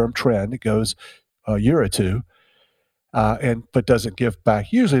long-term trend? It goes a year or two, but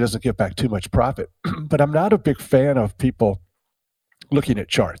usually doesn't give back too much profit. But I'm not a big fan of people looking at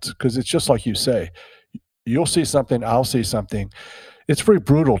charts, because it's just like you say, you'll see something, I'll see something. It's very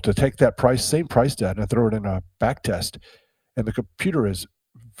brutal to take that same price data and throw it in a back test. And the computer is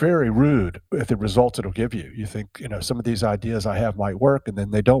very rude at the results it'll give you. You think, some of these ideas I have might work, and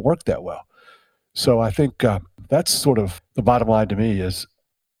then they don't work that well. So I think that's sort of the bottom line to me, is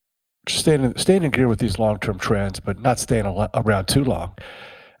staying in gear with these long-term trends, but not staying around too long.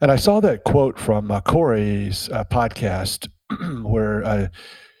 And I saw that quote from Corey's podcast where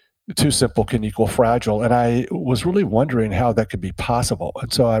too simple can equal fragile. And I was really wondering how that could be possible.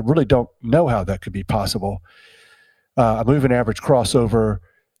 And so I really don't know how that could be possible. A moving average crossover,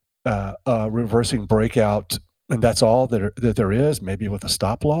 reversing breakout, and that's all that there is, maybe with a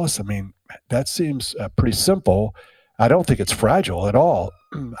stop loss. I mean, that seems pretty simple. I don't think it's fragile at all.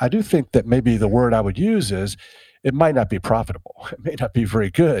 I do think that maybe the word I would use is it might not be profitable. It may not be very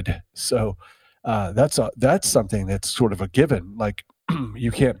good. So that's something that's sort of a given. Like,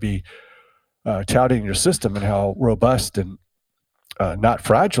 you can't be touting your system and how robust and not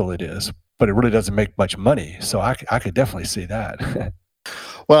fragile it is, but it really doesn't make much money. So I could definitely see that.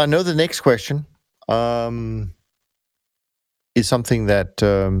 Well, I know the next question is something that,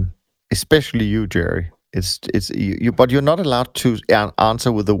 especially you, Jerry, it's you, but you're not allowed to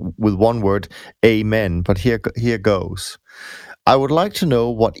answer with one word, amen. But here goes. I would like to know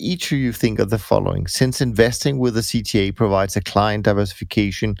what each of you think of the following. Since investing with a CTA provides a client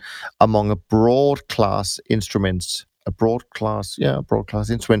diversification among a broad class instrument,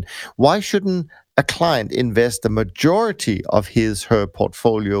 why shouldn't a client invest the majority of his/her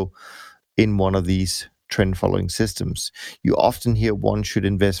portfolio in one of these trend following systems? You often hear one should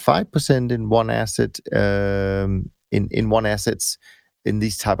invest 5% in one asset, in one assets in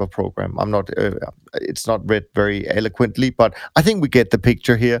this type of program. It's not read very eloquently, but I think we get the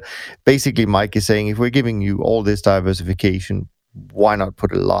picture here. Basically, Mike is saying, if we're giving you all this diversification, why not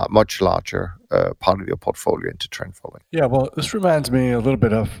put a much larger part of your portfolio into trend following? Yeah, well, this reminds me a little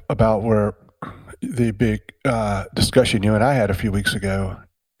bit about where the big discussion you and I had a few weeks ago.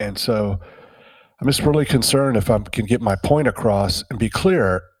 And so I'm just really concerned if I can get my point across and be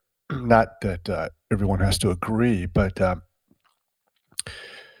clear, not that everyone has to agree, but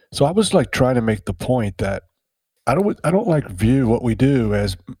so I was like trying to make the point that I don't like view what we do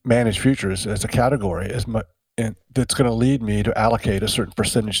as managed futures as a category as much, and that's going to lead me to allocate a certain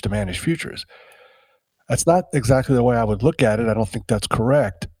percentage to managed futures. That's not exactly the way I would look at it. I don't think that's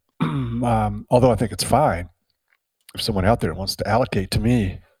correct. Although I think it's fine. If someone out there wants to allocate to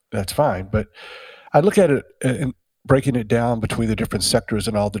me, that's fine. But I look at it and breaking it down between the different sectors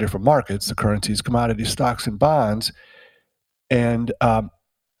and all the different markets, the currencies, commodities, stocks, and bonds. And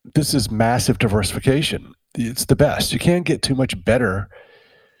this is massive diversification. It's the best. You can't get too much better.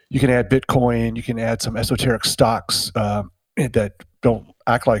 You can add Bitcoin. You can add some esoteric stocks that don't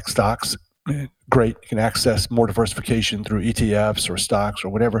act like stocks. Great. You can access more diversification through ETFs or stocks or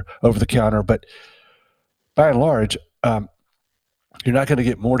whatever over the counter. But by and large, you're not going to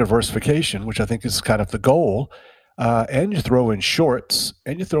get more diversification, which I think is kind of the goal. And you throw in shorts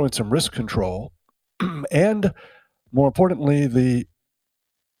and you throw in some risk control. And more importantly, the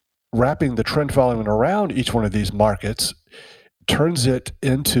wrapping the trend following around each one of these markets turns it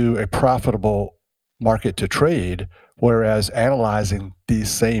into a profitable market to trade, whereas analyzing these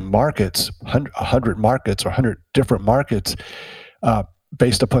same markets, 100 markets or 100 different markets,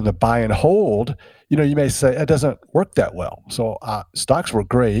 based upon the buy and hold, you may say it doesn't work that well. So stocks were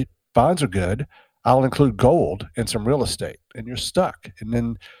great, bonds are good. I'll include gold and some real estate, and you're stuck. And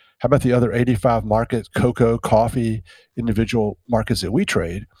then how about the other 85 markets, cocoa, coffee, individual markets that we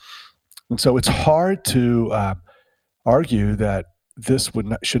trade? And so it's hard to argue that this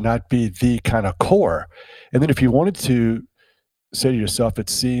should not be the kind of core. And then if you wanted to say to yourself, it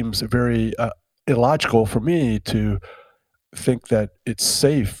seems very illogical for me to think that it's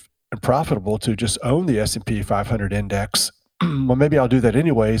safe and profitable to just own the S&P 500 index. Well, maybe I'll do that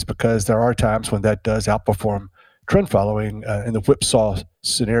anyways, because there are times when that does outperform trend following in the whipsaw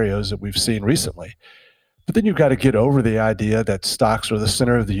scenarios that we've seen recently. But then you've got to get over the idea that stocks are the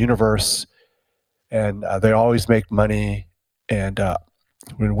center of the universe and they always make money. And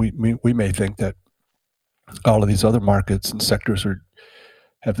when we may think that all of these other markets and sectors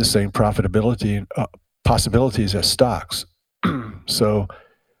have the same profitability and possibilities as stocks. So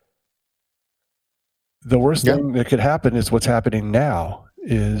the worst thing that could happen is what's happening now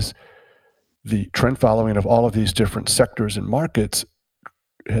is the trend following of all of these different sectors and markets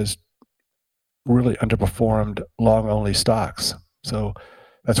has really underperformed long-only stocks. So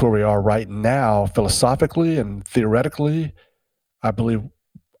that's where we are right now. Philosophically and theoretically, I believe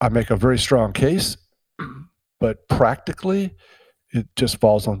I make a very strong case, but practically, it just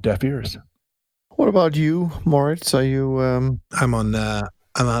falls on deaf ears. What about you, Moritz? Are you? I'm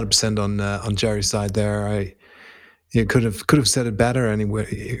 100% on Jerry's side there. You could have said it better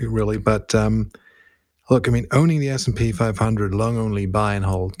anyway, really. But look, I mean, owning the S&P 500 long only buy and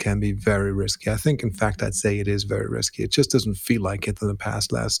hold can be very risky. I think, in fact, I'd say it is very risky. It just doesn't feel like it in the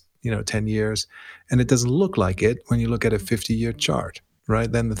last 10 years, and it doesn't look like it when you look at a 50-year chart,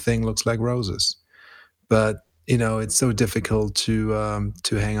 right? Then the thing looks like roses. But it's so difficult to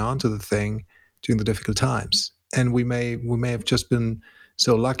hang on to the thing during the difficult times. And we may have just been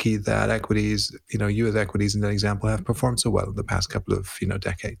so lucky that equities, U.S. equities in that example, have performed so well in the past couple of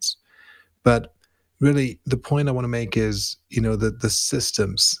decades. But really, the point I want to make is, the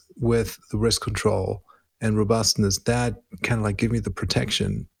systems with the risk control and robustness that kind of like give me the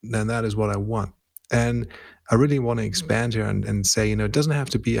protection, and that is what I want. And I really want to expand here and say, it doesn't have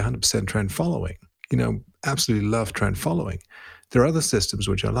to be 100% trend following. Absolutely love trend following. There are other systems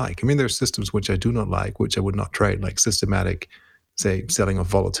which I like. I mean, there are systems which I do not like, which I would not trade, like systematic, say, selling of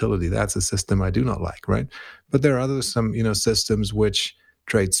volatility. That's a system I do not like, right? But there are some systems which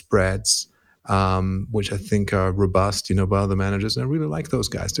trade spreads, which I think are robust, by other managers, and I really like those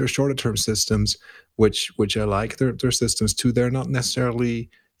guys. There are shorter term systems which I like. They're systems too. They're not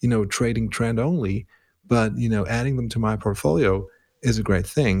necessarily trading trend only, but adding them to my portfolio is a great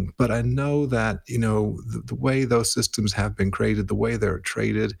thing. But I know that the way those systems have been created, the way they're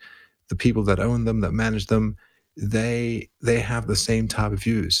traded, the people that own them, that manage them, they have the same type of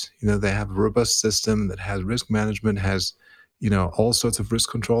views. They have a robust system that has risk management, has all sorts of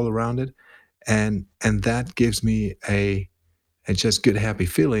risk control around it, and that gives me a just good happy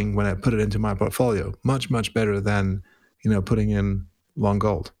feeling when I put it into my portfolio. Much better than putting in long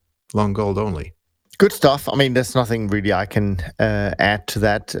gold only. Good stuff. I mean, there's nothing really I can add to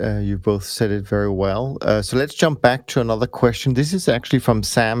that. You both said it very well. So let's jump back to another question. This is actually from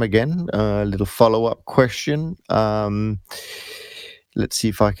Sam again, a little follow-up question. Let's see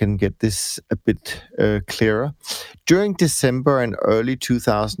if I can get this a bit clearer. During December and early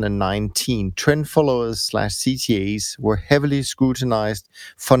 2019, trend followers / CTAs were heavily scrutinized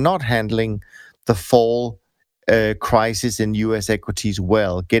for not handling the fall crisis in US equities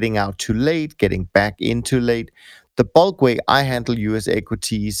well, getting out too late, getting back in too late. The bulk way I handle US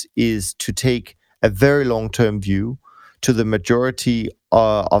equities is to take a very long-term view to the majority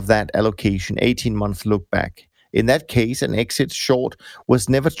of that allocation, 18-month look back. In that case, an exit short was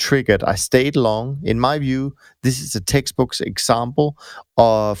never triggered. I stayed long. In my view, this is a textbook example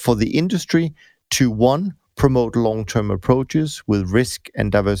for the industry to, one, promote long-term approaches with risk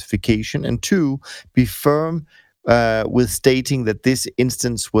and diversification, and two, be firm with stating that this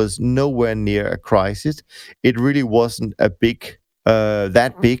instance was nowhere near a crisis. It really wasn't that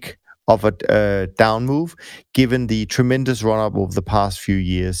big of a down move, given the tremendous run-up over the past few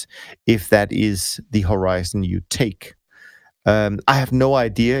years, if that is the horizon you take. I have no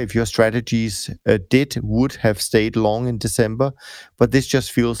idea if your strategies would have stayed long in December, but this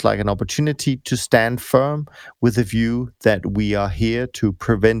just feels like an opportunity to stand firm with the view that we are here to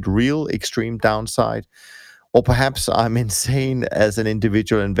prevent real extreme downside. Or perhaps I'm insane as an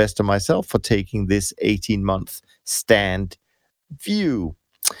individual investor myself for taking this 18-month stand view.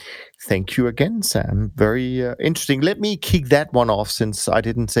 Thank you again, Sam. Very interesting. Let me kick that one off since I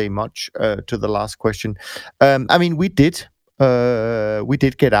didn't say much to the last question. We did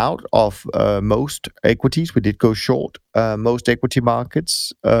get out of most equities. We did go short most equity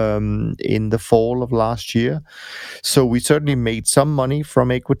markets in the fall of last year. So we certainly made some money from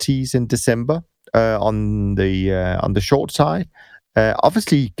equities in December on the short side.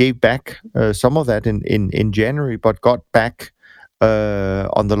 Obviously gave back some of that in January, but got back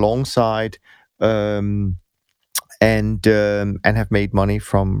on the long side, and have made money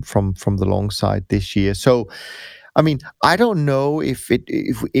from the long side this year. So, I don't know if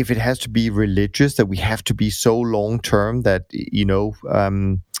it has to be religious, that we have to be so long term that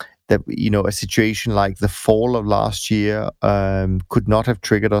a situation like the fall of last year could not have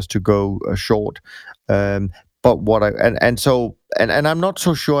triggered us to go short. But what I'm not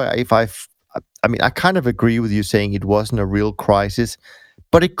so sure if I kind of agree with you saying it wasn't a real crisis,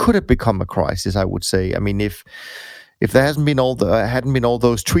 but it could have become a crisis, I would say. If there hadn't been all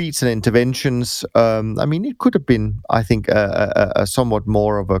those tweets and interventions, it could have been, I think, a somewhat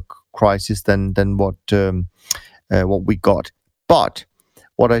more of a crisis than what we got. But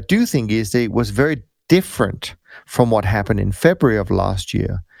what I do think is that it was very different from what happened in February of last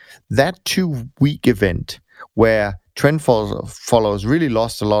year. That 2-week event where trend followers really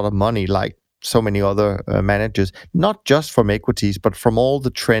lost a lot of money, like so many other managers, not just from equities, but from all the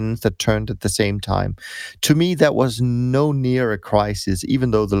trends that turned at the same time. To me, that was no near a crisis,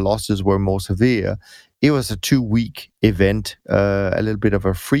 even though the losses were more severe. It was a 2-week event, a little bit of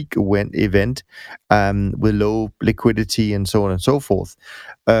a freak event with low liquidity and so on and so forth.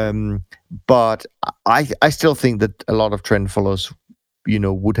 But I still think that a lot of trend followers,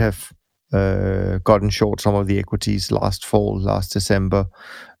 would have gotten short some of the equities last fall, last December,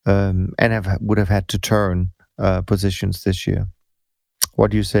 and would have had to turn positions this year. What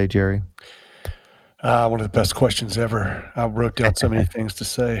do you say, Jerry? One of the best questions ever. I wrote down so many things to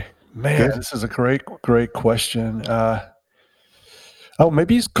say. Man, Good. This is a great question.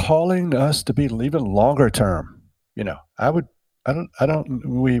 Maybe he's calling us to be even longer term. We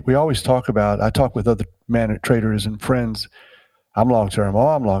always talk about, I talk with other traders and friends. I'm long term.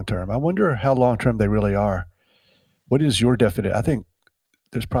 I'm long term. I wonder how long term they really are. What is your definition? I think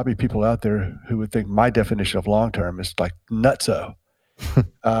there's probably people out there who would think my definition of long term is like nutso.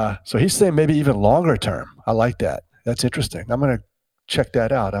 So he's saying maybe even longer term. I like that. That's interesting. I'm going to check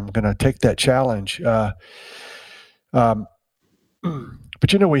that out. I'm going to take that challenge. But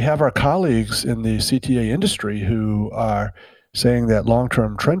we have our colleagues in the CTA industry who are saying that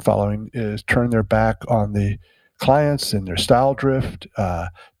long-term trend following is turn their back on the clients and their style drift.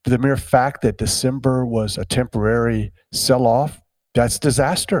 The mere fact that December was a temporary sell-off, that's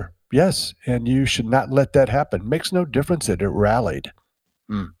disaster. Yes, and you should not let that happen. Makes no difference that it rallied.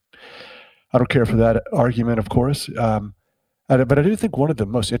 I don't care for that argument, of course. But I do think one of the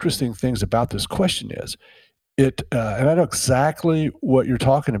most interesting things about this question is and I know exactly what you're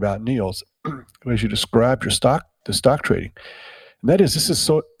talking about, Niels, as you described the stock trading. And that is,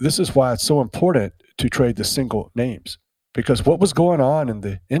 this is why it's so important to trade the single names, because what was going on in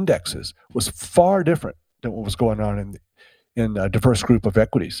the indexes was far different than what was going on in a diverse group of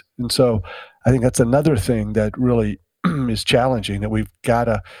equities. And so I think that's another thing that really is challenging, that we've got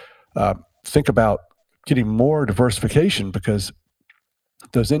to think about getting more diversification, because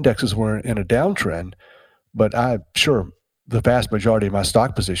those indexes were in a downtrend, but I'm sure the vast majority of my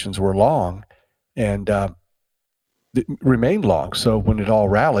stock positions were long and remained long. So when it all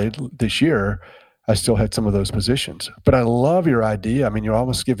rallied this year, I still had some of those positions. But I love your idea. You're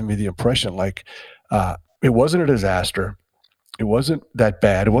almost giving me the impression like it wasn't a disaster. It wasn't that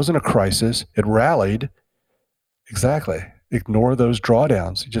bad. It wasn't a crisis. It rallied. Exactly. Ignore those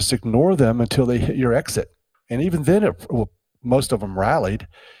drawdowns. You just ignore them until they hit your exit. And even then, most of them rallied.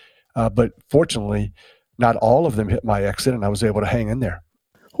 But fortunately, not all of them hit my exit, and I was able to hang in there.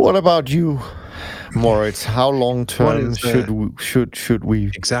 What about you, Moritz? How long term should we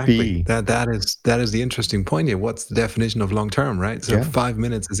exactly be? That is the interesting point here. What's the definition of long term, right? So 5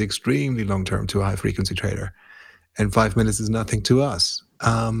 minutes is extremely long term to a high frequency trader, and 5 minutes is nothing to us.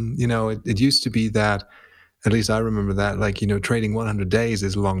 It used to be that, at least I remember that, like, trading 100 days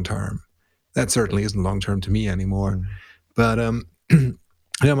is long term. That certainly isn't long term to me anymore. But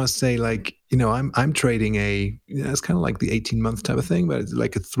I must say, like, I'm trading it's kind of like the 18-month type of thing, but it's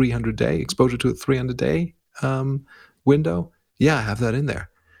like a 300-day exposure to a 300-day window. Yeah, I have that in there,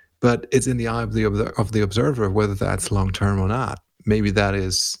 but it's in the eye of the observer whether that's long term or not. Maybe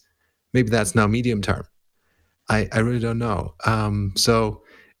that's now medium term. I really don't know. So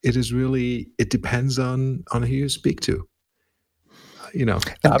it depends on who you speak to.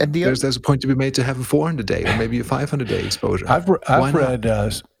 There's a point to be made to have a 400-day or maybe a 500-day exposure. I've read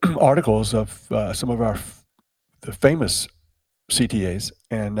articles of some of the famous CTAs,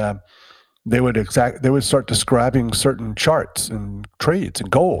 and they would start describing certain charts and trades, and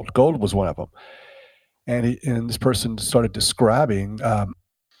gold. Gold was one of them, and this person started describing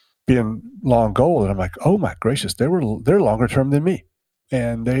being long gold, and I'm like, oh my gracious, they're longer term than me,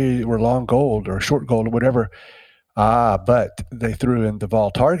 and they were long gold or short gold or whatever. But they threw in the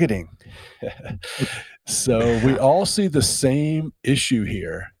vol targeting. So we all see the same issue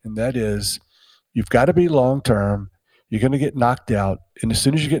here, and that is you've got to be long-term. You're going to get knocked out, and as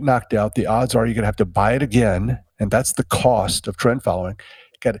soon as you get knocked out, the odds are you're going to have to buy it again, and that's the cost of trend following.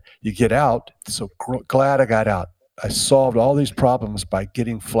 You get out, so glad I got out. I solved all these problems by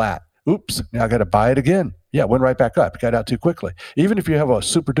getting flat. Oops, now I got to buy it again. Yeah, went right back up. Got out too quickly. Even if you have a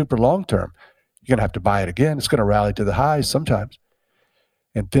super-duper long-term, you're going to have to buy it again. It's going to rally to the highs sometimes.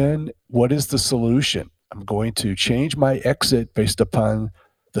 And then what is the solution? I'm going to change my exit based upon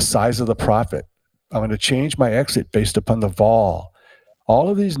the size of the profit. I'm going to change my exit based upon the vol. All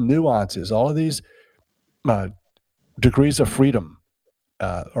of these nuances, all of these degrees of freedom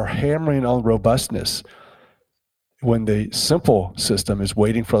are hammering on robustness when the simple system is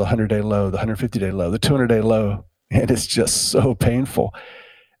waiting for the 100-day low, the 150-day low, the 200-day low, and it's just so painful.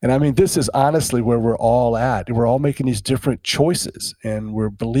 And I mean, this is honestly where we're all at. We're all making these different choices, and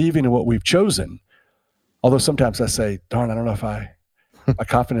we're believing in what we've chosen. Although sometimes I say, darn, I don't know if my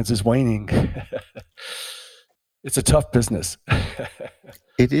confidence is waning. It's a tough business.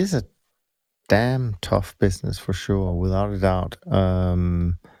 It is a damn tough business for sure, without a doubt.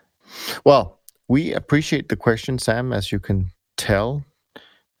 Well, we appreciate the question, Sam, as you can tell.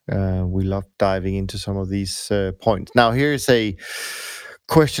 We love diving into some of these points. Now, here's a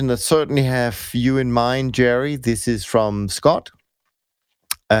question that certainly have you in mind, Jerry. This is from Scott.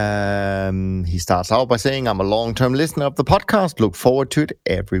 He starts out by saying, I'm a long-term listener of the podcast. Look forward to it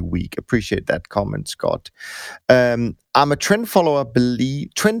every week. Appreciate that comment, Scott. I'm a trend following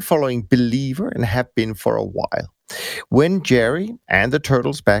believer and have been for a while. When Jerry and the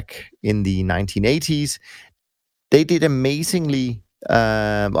Turtles back in the 1980s, they did amazingly.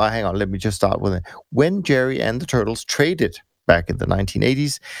 Hang on, let me just start with it. When Jerry and the Turtles traded back in the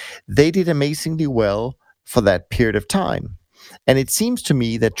 1980s, they did amazingly well for that period of time. And it seems to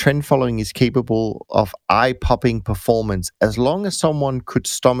me that trend following is capable of eye-popping performance as long as someone could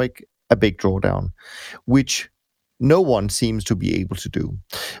stomach a big drawdown, which no one seems to be able to do.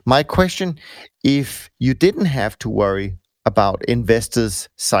 My question, if you didn't have to worry about investors'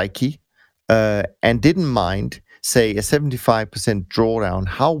 psyche and didn't mind, say, a 75% drawdown,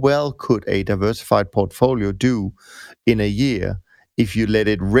 how well could a diversified portfolio do in a year if you let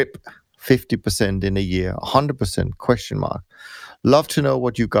it rip 50% in a year, 100% question mark? Love to know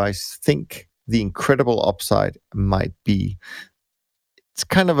what you guys think the incredible upside might be. It's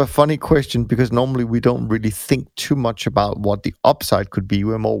kind of a funny question because normally we don't really think too much about what the upside could be.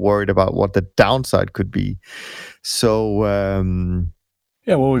 We're more worried about what the downside could be. So,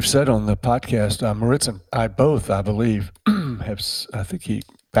 yeah, well, we've said on the podcast, Moritz and I both, I believe, I think he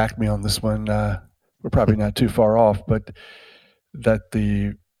backed me on this one. We're probably not too far off, but that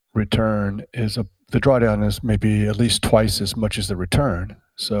the return is the drawdown is maybe at least twice as much as the return.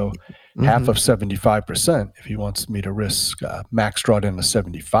 So half of 75%, if he wants me to risk max drawdown of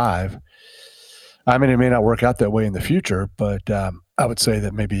 75. I mean, it may not work out that way in the future, but I would say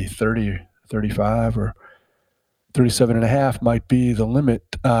that maybe 30, 35 or 37.5 might be the limit.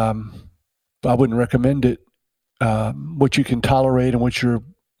 I wouldn't recommend it. What you can tolerate and what you're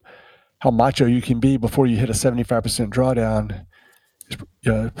how macho you can be before you hit a 75% drawdown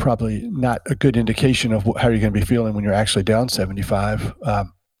is probably not a good indication of how you're going to be feeling when you're actually down 75.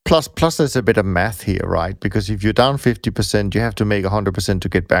 Plus, there's a bit of math here, right? Because if you're down 50%, you have to make 100% to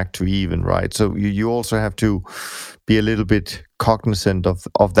get back to even, right? So you also have to be a little bit cognizant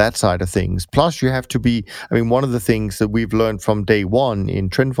of that side of things. Plus, you have to be, I mean, one of the things that we've learned from day one in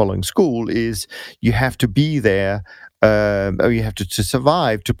trend following school is you have to be there, or you have to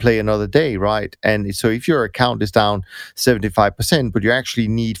survive to play another day, right? And so if your account is down 75%, but you actually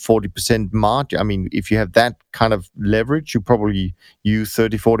need 40% margin, I mean, if you have that kind of leverage, you probably use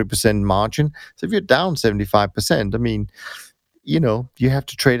 30-40% margin. So if you're down 75%, I mean, you have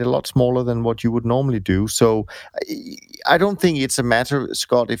to trade a lot smaller than what you would normally do. So I don't think it's a matter,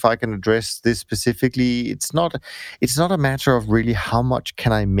 Scott, if I can address this specifically, it's not a matter of really how much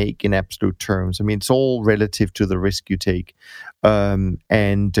can I make in absolute terms. I mean, it's all relative to the risk you take. And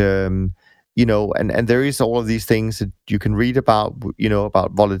there is all of these things that you can read about,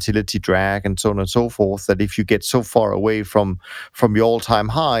 about volatility drag and so on and so forth, that if you get so far away from your all-time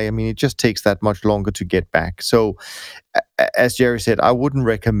high, I mean, it just takes that much longer to get back. So as Jerry said, I wouldn't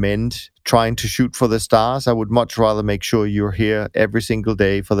recommend trying to shoot for the stars. I would much rather make sure you're here every single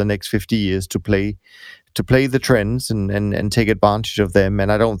day for the next 50 years to play the trends and take advantage of them.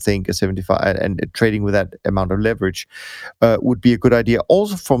 And I don't think a 75 and trading with that amount of leverage would be a good idea.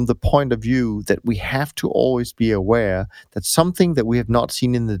 Also, from the point of view that we have to always be aware that something that we have not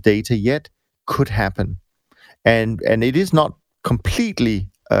seen in the data yet could happen, and it is not completely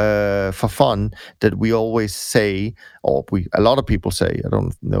for fun that we always say, or a lot of people say, I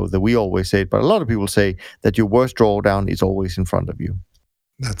don't know that we always say it, but a lot of people say that your worst drawdown is always in front of you.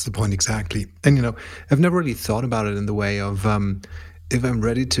 That's the point, exactly. And, I've never really thought about it in the way of if I'm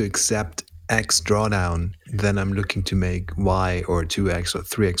ready to accept X drawdown, then I'm looking to make Y or 2X or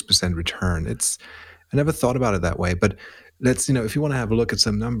 3X% return. I never thought about it that way. But let's, if you want to have a look at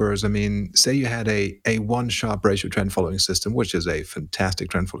some numbers, I mean, say you had a one Sharpe ratio trend following system, which is a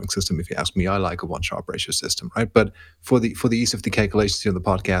fantastic trend following system. If you ask me, I like a one Sharpe ratio system, right? But for the ease of the calculations here on the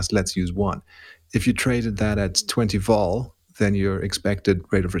podcast, let's use one. If you traded that at 20 vol, then your expected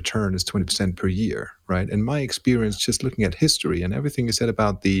rate of return is 20% per year, right? And my experience, just looking at history and everything you said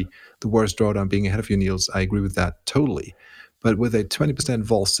about the worst drawdown being ahead of you, Niels, I agree with that totally. But with a 20%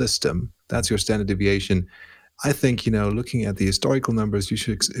 vol system, that's your standard deviation. I think, looking at the historical numbers, you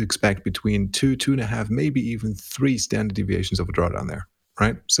should expect between 2.5, maybe even 3 standard deviations of a drawdown there,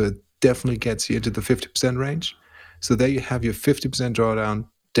 right? So it definitely gets you into the 50% range. So there you have your 50% drawdown,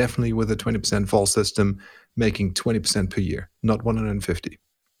 definitely with a 20% vol system, making 20% per year, not 150.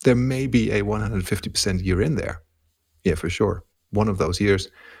 There may be a 150% year in there. Yeah, for sure. One of those years,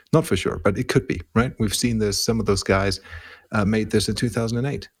 not for sure, but it could be, right? We've seen this. Some of those guys made this in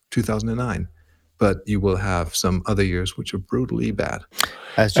 2008, 2009. But you will have some other years which are brutally bad.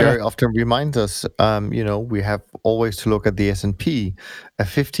 As Jerry often reminds us, we have always to look at the S&P, a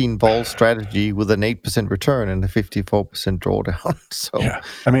 15 vol strategy with an 8% return and a 54% drawdown. So, yeah,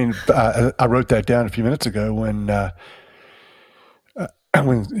 I mean, I wrote that down a few minutes ago when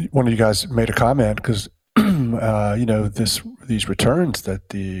one of you guys made a comment because these returns that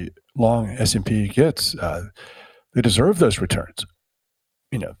the long S&P gets, they deserve those returns.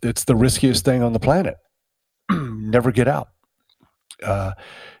 It's the riskiest thing on the planet. Never get out.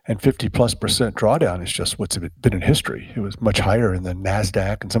 And 50+% drawdown is just what's been in history. It was much higher in the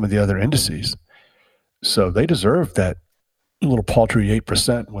NASDAQ and some of the other indices. So they deserve that little paltry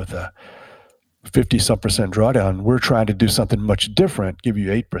 8% with a 50-some% drawdown. We're trying to do something much different, give you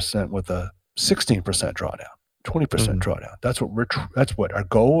 8% with a 16% drawdown, 20% drawdown. That's what our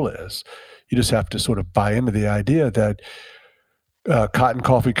goal is. You just have to sort of buy into the idea that cotton,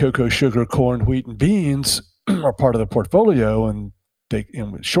 coffee, cocoa, sugar, corn, wheat, and beans are part of the portfolio, and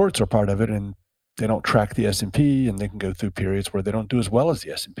shorts are part of it, and they don't track the S&P, and they can go through periods where they don't do as well as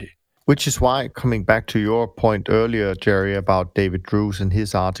the S&P. Which is why, coming back to your point earlier, Jerry, about David Drews and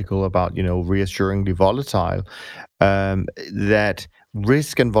his article about, reassuringly volatile, that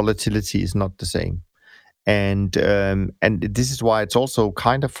risk and volatility is not the same. And this is why it's also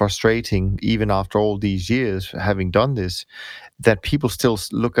kind of frustrating, even after all these years having done this, that people still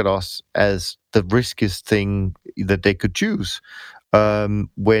look at us as the riskiest thing that they could choose.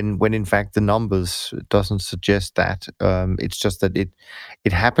 when in fact the numbers doesn't suggest that. It's just that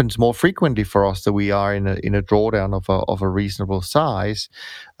it happens more frequently for us that we are in a drawdown of a reasonable size.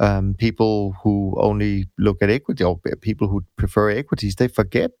 People who only look at equity, or people who prefer equities, they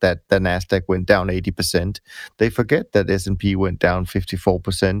forget that the Nasdaq went down 80%. They forget that S&P went down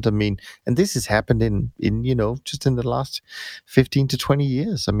 54%. I mean, and this has happened in just in the last 15 to 20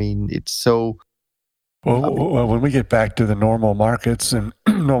 years. I mean, it's so. Well, when we get back to the normal markets and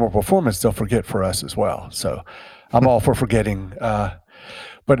normal performance, they'll forget for us as well. So I'm all for forgetting.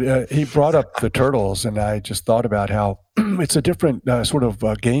 But he brought up the turtles, and I just thought about how it's a different sort of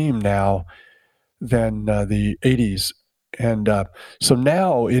game now than the 80s. And so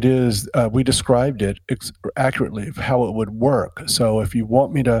now it is, we described it accurately of how it would work. So if you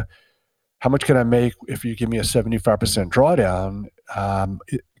want me to, how much can I make if you give me a 75% drawdown?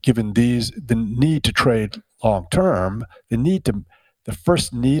 Given the need to trade long term, the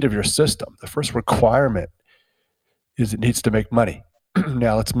first need of your system, the first requirement is it needs to make money.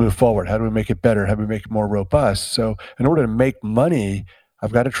 Now let's move forward. How do we make it better? How do we make it more robust? So in order to make money,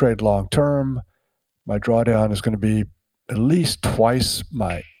 I've got to trade long term. My drawdown is going to be at least twice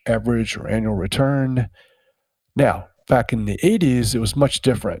my average or annual return. Now, back in the 80s, it was much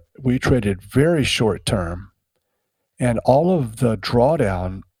different. We traded very short term, and all of the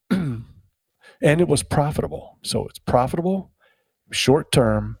drawdown, and it was profitable. So it's profitable, short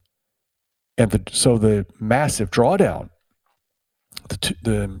term, and so the massive drawdown,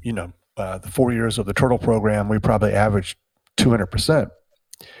 the 4 years of the Turtle program, we probably averaged 200%.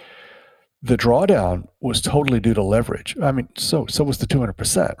 The drawdown was totally due to leverage. I mean, so was the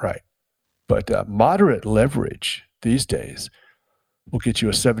 200%, right? But moderate leverage these days will get you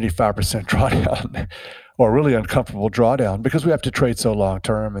a 75% drawdown or a really uncomfortable drawdown because we have to trade so long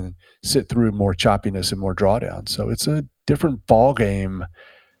term and sit through more choppiness and more drawdown. So it's a different ball game,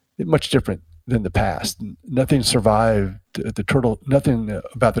 much different than the past. Nothing survived nothing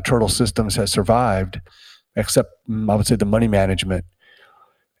about the Turtle systems has survived except, I would say, the money management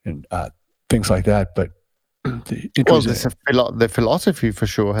and things like that. But the philosophy for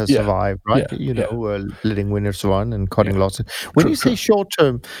sure has survived, right? Letting winners run and cutting losses. When you say short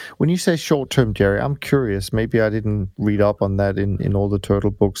term, Jerry, I'm curious. Maybe I didn't read up on that in all the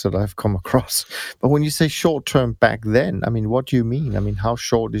Turtle books that I've come across. But when you say short term back then, I mean, what do you mean? I mean, how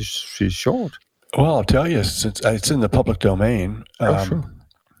short is short? Well, I'll tell you, since it's in the public domain,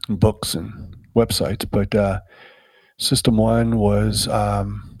 books and websites. But System 1 was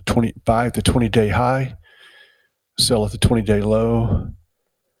 25 to 20-day high. Sell at the 20-day low,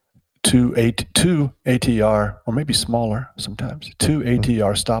 2 ATR, or maybe smaller sometimes, 2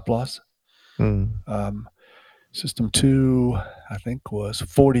 ATR stop loss. System 2, I think, was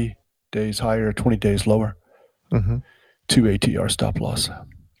 40 days higher, 20 days lower, 2 ATR stop loss.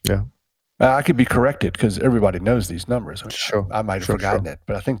 Yeah. I could be corrected because everybody knows these numbers. Sure. I might have forgotten it,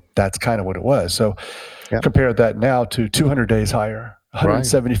 but I think that's kind of what it was. So compare that now to 200 days higher,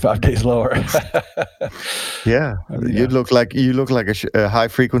 175 days lower. Yeah, you look like a high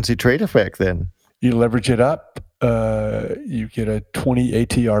frequency trader back then. You leverage it up. You get a 20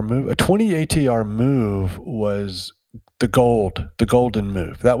 ATR move. A 20 ATR move was the golden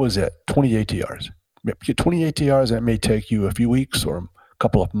move. That was it. 20 ATRs. You get 20 ATRs. That may take you a few weeks or a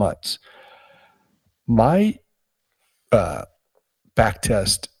couple of months. My back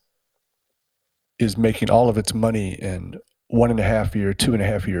test is making all of its money in 1.5 year,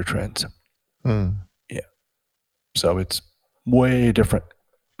 2.5 year trends. Yeah. So it's way different.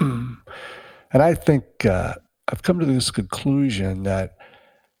 And I think I've come to this conclusion that,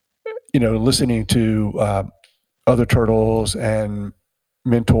 listening to other turtles and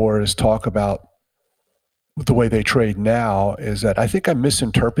mentors talk about the way they trade now is that I think I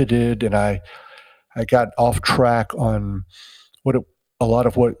misinterpreted and I got off track on a lot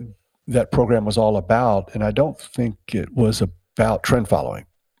of what that program was all about. And I don't think it was about trend following.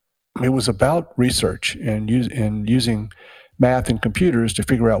 It was about research and using math and computers to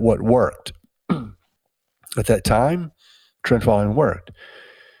figure out what worked. At that time, trend following worked.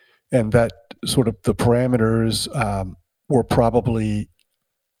 And that sort of the parameters were probably,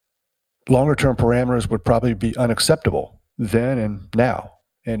 longer term parameters would probably be unacceptable then and now.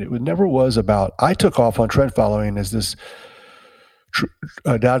 And it never was about, I took off on trend following as this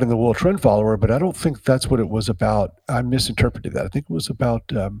down in the wool trend follower, but I don't think that's what it was about. I misinterpreted that. I think it was about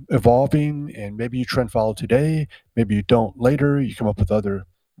evolving, and maybe you trend follow today, maybe you don't later. You come up with other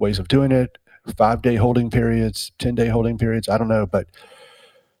ways of doing it, 5-day holding periods, 10-day holding periods. I don't know, but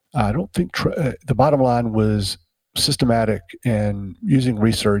I don't think the bottom line was systematic and using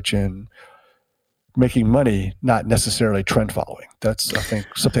research and making money, not necessarily trend following. That's, I think,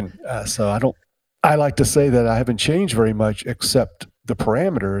 something. I like to say that I haven't changed very much except the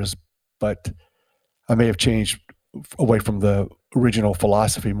parameters, but I may have changed away from the original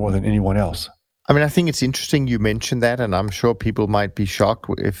philosophy more than anyone else. I mean, I think it's interesting you mentioned that, and I'm sure people might be shocked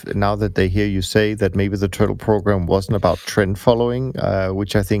if now that they hear you say that maybe the Turtle program wasn't about trend following,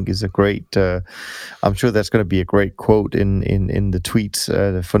 which I think is a great. I'm sure that's going to be a great quote in the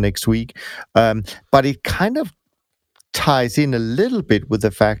tweets for next week. But it kind of ties in a little bit with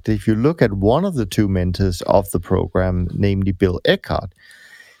the fact that if you look at one of the two mentors of the program, namely Bill Eckhart,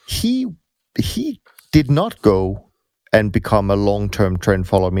 he did not go and become a long-term trend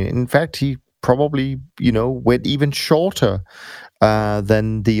follower. I mean, in fact, he probably, went even shorter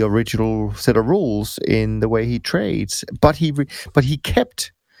than the original set of rules in the way he trades. But he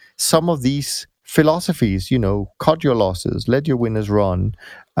kept some of these philosophies, cut your losses, let your winners run,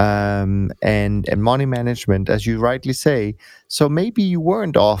 and money management, as you rightly say. So maybe you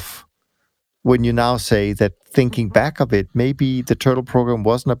weren't off when you now say that, thinking back of it, maybe the Turtle program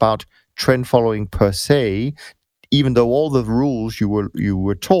wasn't about trend following per se, even though all the rules you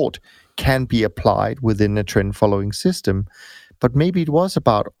were taught can be applied within a trend following system. But maybe it was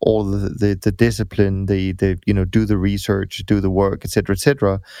about all the discipline, the do the research, do the work,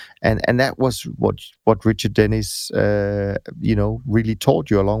 etc., and that was what Richard Dennis really taught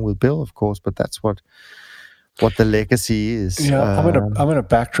you, along with Bill, of course. But that's what the legacy is. Yeah, I'm gonna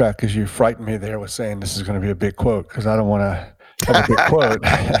backtrack because you frightened me there with saying this is going to be a big quote, because I don't want to have a big quote.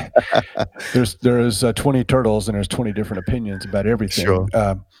 There's 20 turtles and there's 20 different opinions about everything. Sure.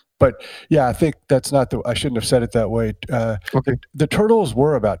 But yeah, I think that's not I shouldn't have said it that way. Okay. The turtles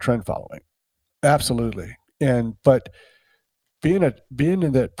were about trend following, absolutely. But being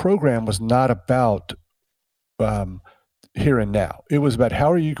in that program was not about here and now. It was about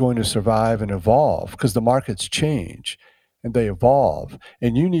how are you going to survive and evolve, because the markets change and they evolve,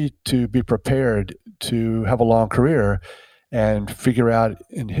 and you need to be prepared to have a long career and figure out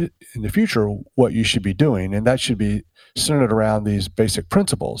in the future what you should be doing, and that should be centered around these basic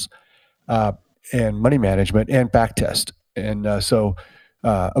principles and money management and backtest. And so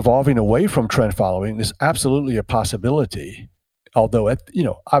evolving away from trend following is absolutely a possibility, although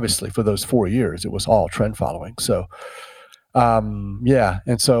obviously for those 4 years it was all trend following. So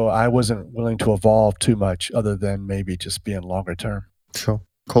and so I wasn't willing to evolve too much other than maybe just being longer term. Sure.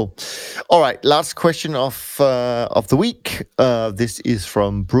 Cool. All right. Last question of the week. This is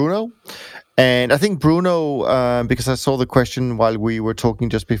from Bruno. And I think Bruno, because I saw the question while we were talking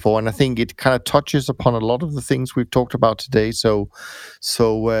just before, and I think it kind of touches upon a lot of the things we've talked about today. So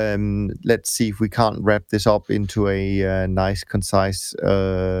let's see if we can't wrap this up into a nice, concise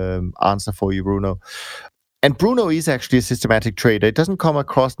answer for you, Bruno. And Bruno is actually a systematic trader. It doesn't come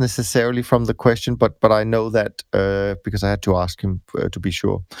across necessarily from the question, but I know that because I had to ask him to be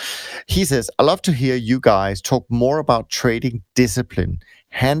sure. He says, I love to hear you guys talk more about trading discipline,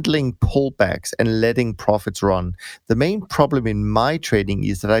 handling pullbacks, and letting profits run. The main problem in my trading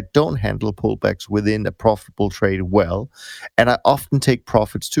is that I don't handle pullbacks within a profitable trade well, and I often take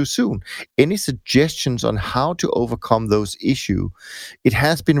profits too soon. Any suggestions on how to overcome those issues? It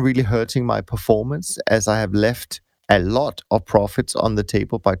has been really hurting my performance, as I have left a lot of profits on the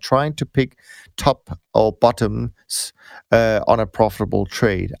table by trying to pick top or bottoms on a profitable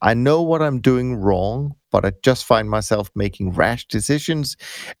trade. I know what I'm doing wrong, but I just find myself making rash decisions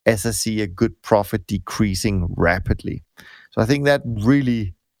as I see a good profit decreasing rapidly. So I think that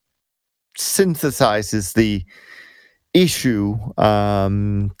really synthesizes the issue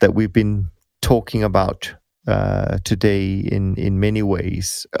that we've been talking about today in many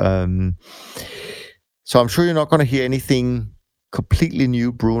ways. So I'm sure you're not going to hear anything completely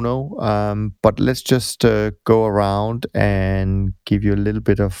new, Bruno, but let's just go around and give you a little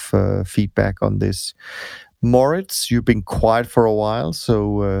bit of feedback on this. Moritz, you've been quiet for a while,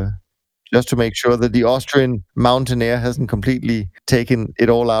 so just to make sure that the Austrian mountaineer hasn't completely taken it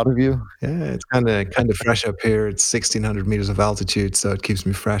all out of you. Yeah, it's kind of fresh up here. It's 1,600 meters of altitude, so it keeps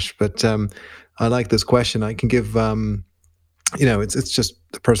me fresh. But I like this question. I can give, it's just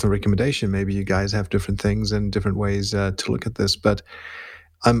a personal recommendation. Maybe you guys have different things and different ways to look at this, but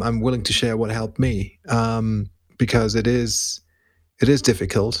I'm willing to share what helped me because it is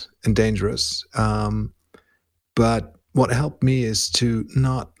difficult and dangerous. But what helped me is to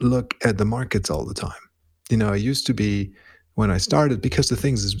not look at the markets all the time. I used to be, when I started, because the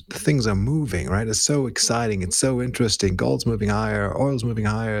things are moving, right? It's so exciting. It's so interesting. Gold's moving higher, oil's moving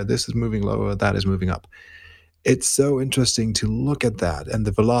higher, this is moving lower, that is moving up. It's so interesting to look at that and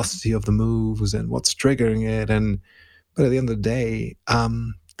the velocity of the moves and what's triggering it. But at the end of the day,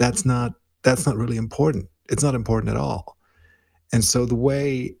 that's not that's not really important. It's not important at all. And so the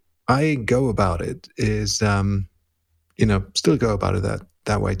way I go about it is, still go about it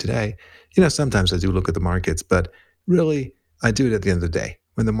that way today. Sometimes I do look at the markets, but really I do it at the end of the day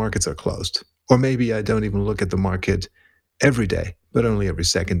when the markets are closed. Or maybe I don't even look at the market every day, but only every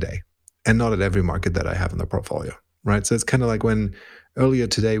second day, and not at every market that I have in the portfolio, right? So it's kind of like when earlier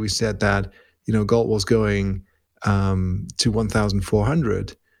today we said that, gold was going to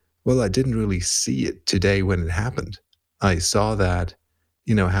 1,400. Well, I didn't really see it today when it happened. I saw that,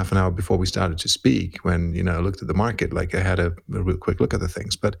 half an hour before we started to speak when, I looked at the market, like I had a real quick look at the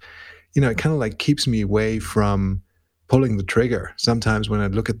things. But, it kind of like keeps me away from pulling the trigger. Sometimes when I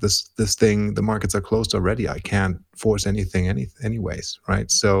look at this thing, the markets are closed already. I can't force anything anyways, right?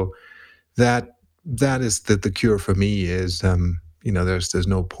 So that is the cure for me is, there's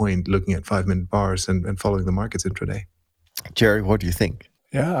no point looking at 5-minute bars and following the markets intraday. Jerry, what do you think?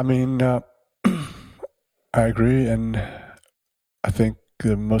 Yeah, I mean, I agree, and I think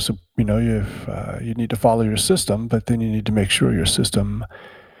the most, you need to follow your system, but then you need to make sure your system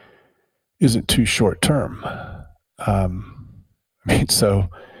isn't too short term. So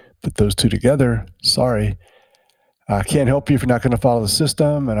put those two together. Sorry, I can't help you if you're not going to follow the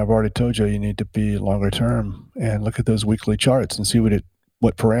system. And I've already told you need to be longer term and look at those weekly charts and see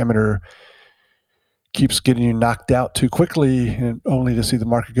what parameter keeps getting you knocked out too quickly, and only to see the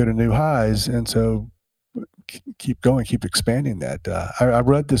market go to new highs. And so keep going, keep expanding that. I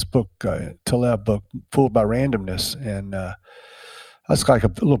read this book, Taleb book, Fooled by Randomness, and that's like a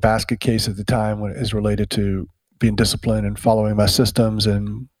little basket case at the time when it is related to being disciplined and following my systems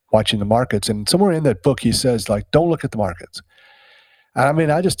and watching the markets. And somewhere in that book, he says, don't look at the markets. I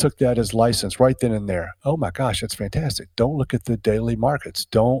mean, I just took that as license right then and there. Oh my gosh, that's fantastic. Don't look at the daily markets.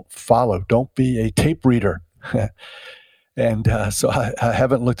 Don't follow. Don't be a tape reader. And so I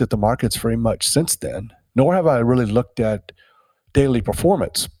haven't looked at the markets very much since then, nor have I really looked at daily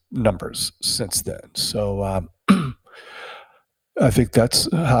performance numbers since then. So I think that's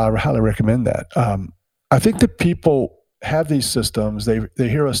how I highly recommend that. I think that people have these systems. They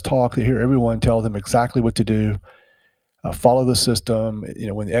hear us talk. They hear everyone tell them exactly what to do. Follow the system.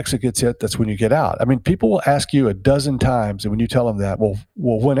 When the exit gets hit, that's when you get out. I mean, people will ask you a dozen times, and when you tell them that, well,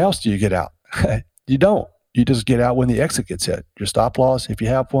 when else do you get out? You don't. You just get out when the exit gets hit. Your stop loss, if you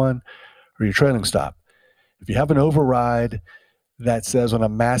have one, or your trailing stop. If you have an override that says on a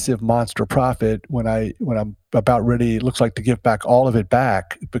massive monster profit, when I'm about ready, it looks like to give back all of it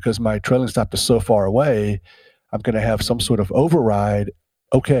back because my trailing stop is so far away, I'm going to have some sort of override.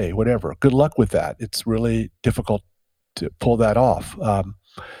 Okay, whatever. Good luck with that. It's really difficult to pull that off.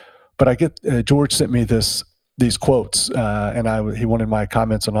 But I get George sent me these quotes, and he wanted my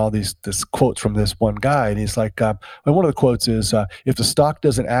comments on all these quotes from this one guy, and he's like, and one of the quotes is, "If the stock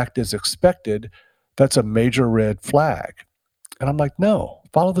doesn't act as expected, that's a major red flag." And I'm like, no,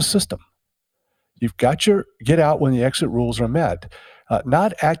 follow the system. You've got get out when the exit rules are met.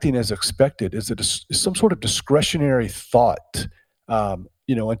 Not acting as expected is some sort of discretionary thought.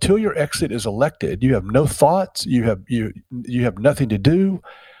 Until your exit is elected, you have no thoughts. You have nothing to do.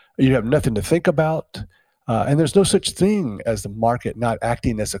 You have nothing to think about. And there's no such thing as the market not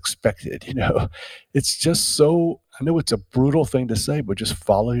acting as expected. It's just so, I know it's a brutal thing to say, but just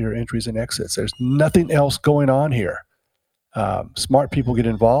follow your entries and exits. There's nothing else going on here. Smart people get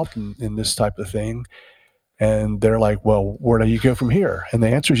involved in this type of thing, and they're like, well, where do you go from here? And the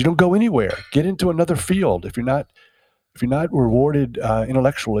answer is you don't go anywhere. Get into another field. If you're not rewarded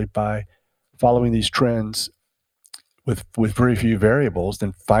intellectually by following these trends with very few variables,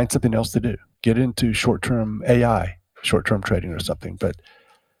 then find something else to do. Get into short-term AI, short-term trading or something. But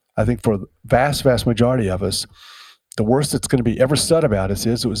I think for the vast majority of us, the worst that's going to be ever said about us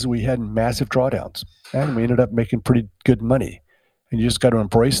was we had massive drawdowns, and we ended up making pretty good money. And you just got to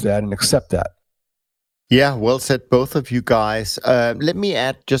embrace that and accept that. Yeah, well said, both of you guys. Let me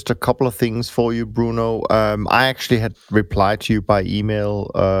add just a couple of things for you, Bruno. I actually had replied to you by email,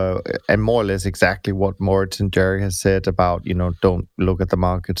 and more or less exactly what Moritz and Jerry has said about, don't look at the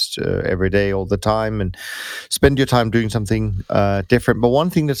markets every day all the time and spend your time doing something different. But one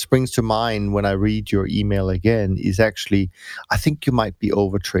thing that springs to mind when I read your email again is actually, I think you might be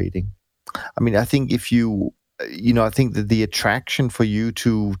over trading. I mean, I think if I think that the attraction for you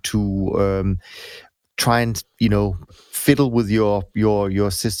to try and fiddle with your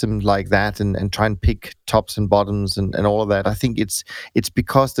system like that and try and pick tops and bottoms and all of that. I think it's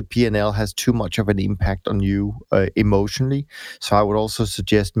because the P&L has too much of an impact on you emotionally. So I would also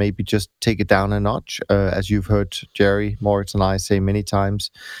suggest maybe just take it down a notch, as you've heard Jerry, Moritz, and I say many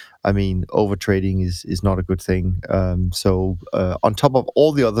times. I mean, overtrading is not a good thing. So on top of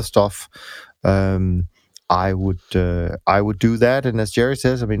all the other stuff, I would do that. And as Jerry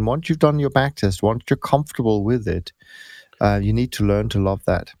says, I mean, once you've done your back test, once you're comfortable with it, you need to learn to love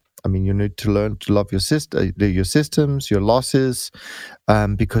that. I mean, you need to learn to love your systems, your losses,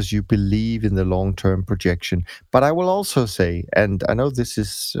 because you believe in the long-term projection. But I will also say, and I know this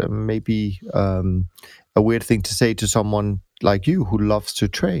is maybe a weird thing to say to someone like you who loves to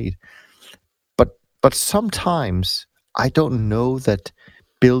trade, but sometimes I don't know that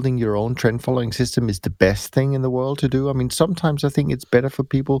building your own trend following system is the best thing in the world to do. I mean, sometimes I think it's better for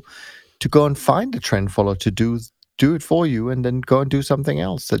people to go and find a trend follower to do it for you, and then go and do something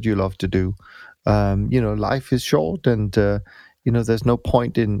else that you love to do. Life is short, and there's no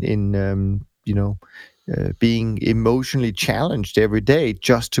point in being emotionally challenged every day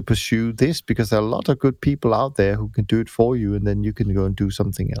just to pursue this, because there are a lot of good people out there who can do it for you, and then you can go and do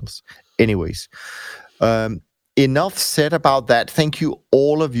something else. Anyways, enough said about that. Thank you,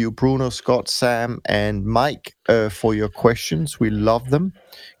 all of you, Bruno, Scott, Sam, and Mike, for your questions. We love them.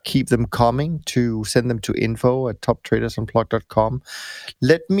 Keep them coming. To send them to info@toptradersunplugged.com.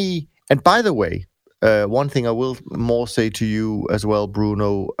 And by the way, one thing I will more say to you as well,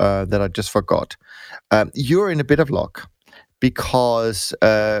 Bruno, that I just forgot. You're in a bit of luck, because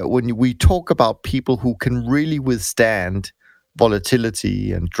when we talk about people who can really withstand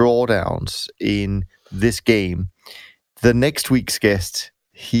volatility and drawdowns in this game, the next week's guest,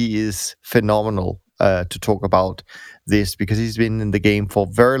 he is phenomenal to talk about this, because he's been in the game for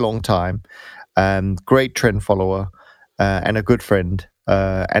a very long time, great trend follower, and a good friend,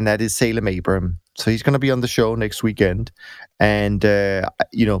 and that is Salem Abraham. So he's going to be on the show next weekend, and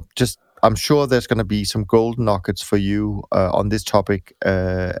I'm sure there's going to be some golden nuggets for you on this topic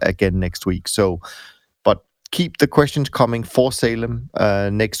again next week. So, but keep the questions coming for Salem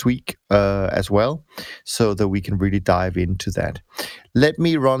next week as well, so that we can really dive into that. Let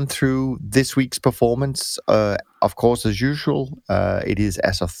me run through this week's performance. Of course, as usual, it is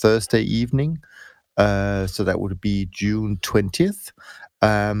as of Thursday evening, so that would be June 20th.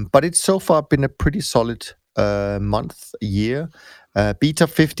 But it's so far been a pretty solid year. Beta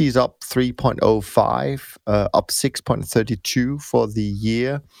 50 is up 3.05, up 6.32 for the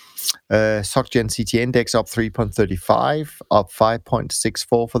year. SocGen CT Index up 3.35, up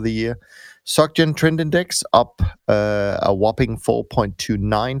 5.64 for the year. SocGen Trend Index up a whopping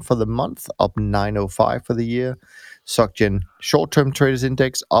 4.29 for the month, up 9.05 for the year. SocGen Short-Term Traders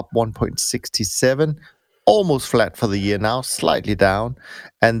Index up 1.67, almost flat for the year now, slightly down.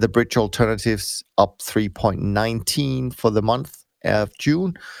 And the Bridge Alternatives up 3.19 for the month of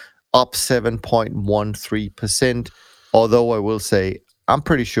June, up 7.13%. Although I will say, I'm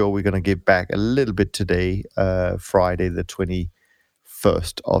pretty sure we're going to give back a little bit today, Friday the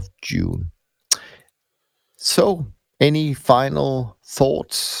 21st of June. So, any final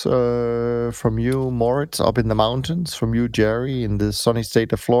thoughts from you, Moritz, up in the mountains? From you, Jerry, in the sunny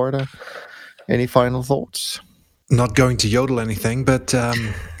state of Florida? Any final thoughts? Not going to yodel anything, but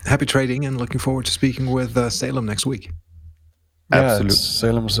happy trading, and looking forward to speaking with Salem next week. Yeah, Absolutely.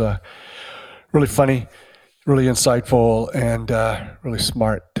 Salem's really funny, really insightful, and really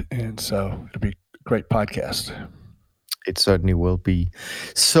smart. And so it'll be a great podcast. It certainly will be.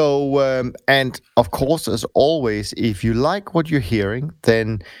 So, and of course, as always, if you like what you're hearing,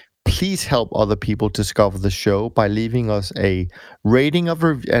 then please help other people discover the show by leaving us a rating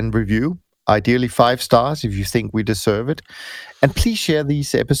and review, ideally 5 stars if you think we deserve it. And please share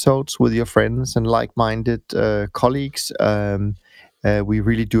these episodes with your friends and like-minded colleagues. We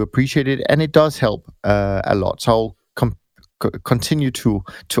really do appreciate it, and it does help a lot. So I'll continue to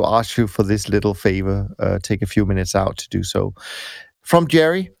ask you for this little favor. Take a few minutes out to do so. From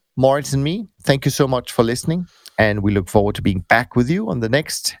Jerry, Moritz, and me, thank you so much for listening, and we look forward to being back with you on the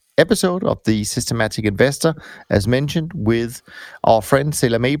next episode of The Systematic Investor, as mentioned, with our friend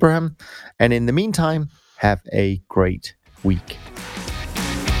Salem Abraham. And in the meantime, have a great week.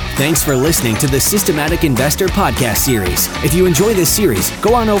 Thanks for listening to the Systematic Investor podcast series. If you enjoy this series,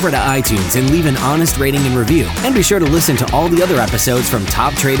 go on over to iTunes and leave an honest rating and review. And be sure to listen to all the other episodes from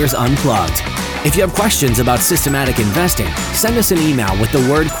Top Traders Unplugged. If you have questions about systematic investing, send us an email with the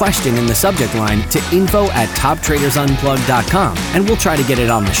word question in the subject line to info@toptradersunplugged.com, and we'll try to get it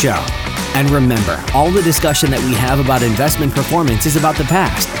on the show. And remember, all the discussion that we have about investment performance is about the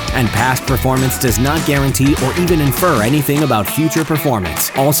past, and past performance does not guarantee or even infer anything about future performance.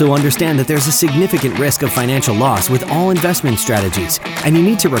 Also understand that there's a significant risk of financial loss with all investment strategies, and you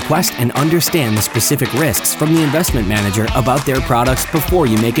need to request and understand the specific risks from the investment manager about their products before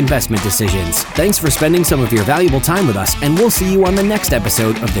you make investment decisions. Thanks for spending some of your valuable time with us, and we'll see you on the next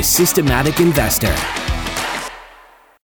episode of The Systematic Investor.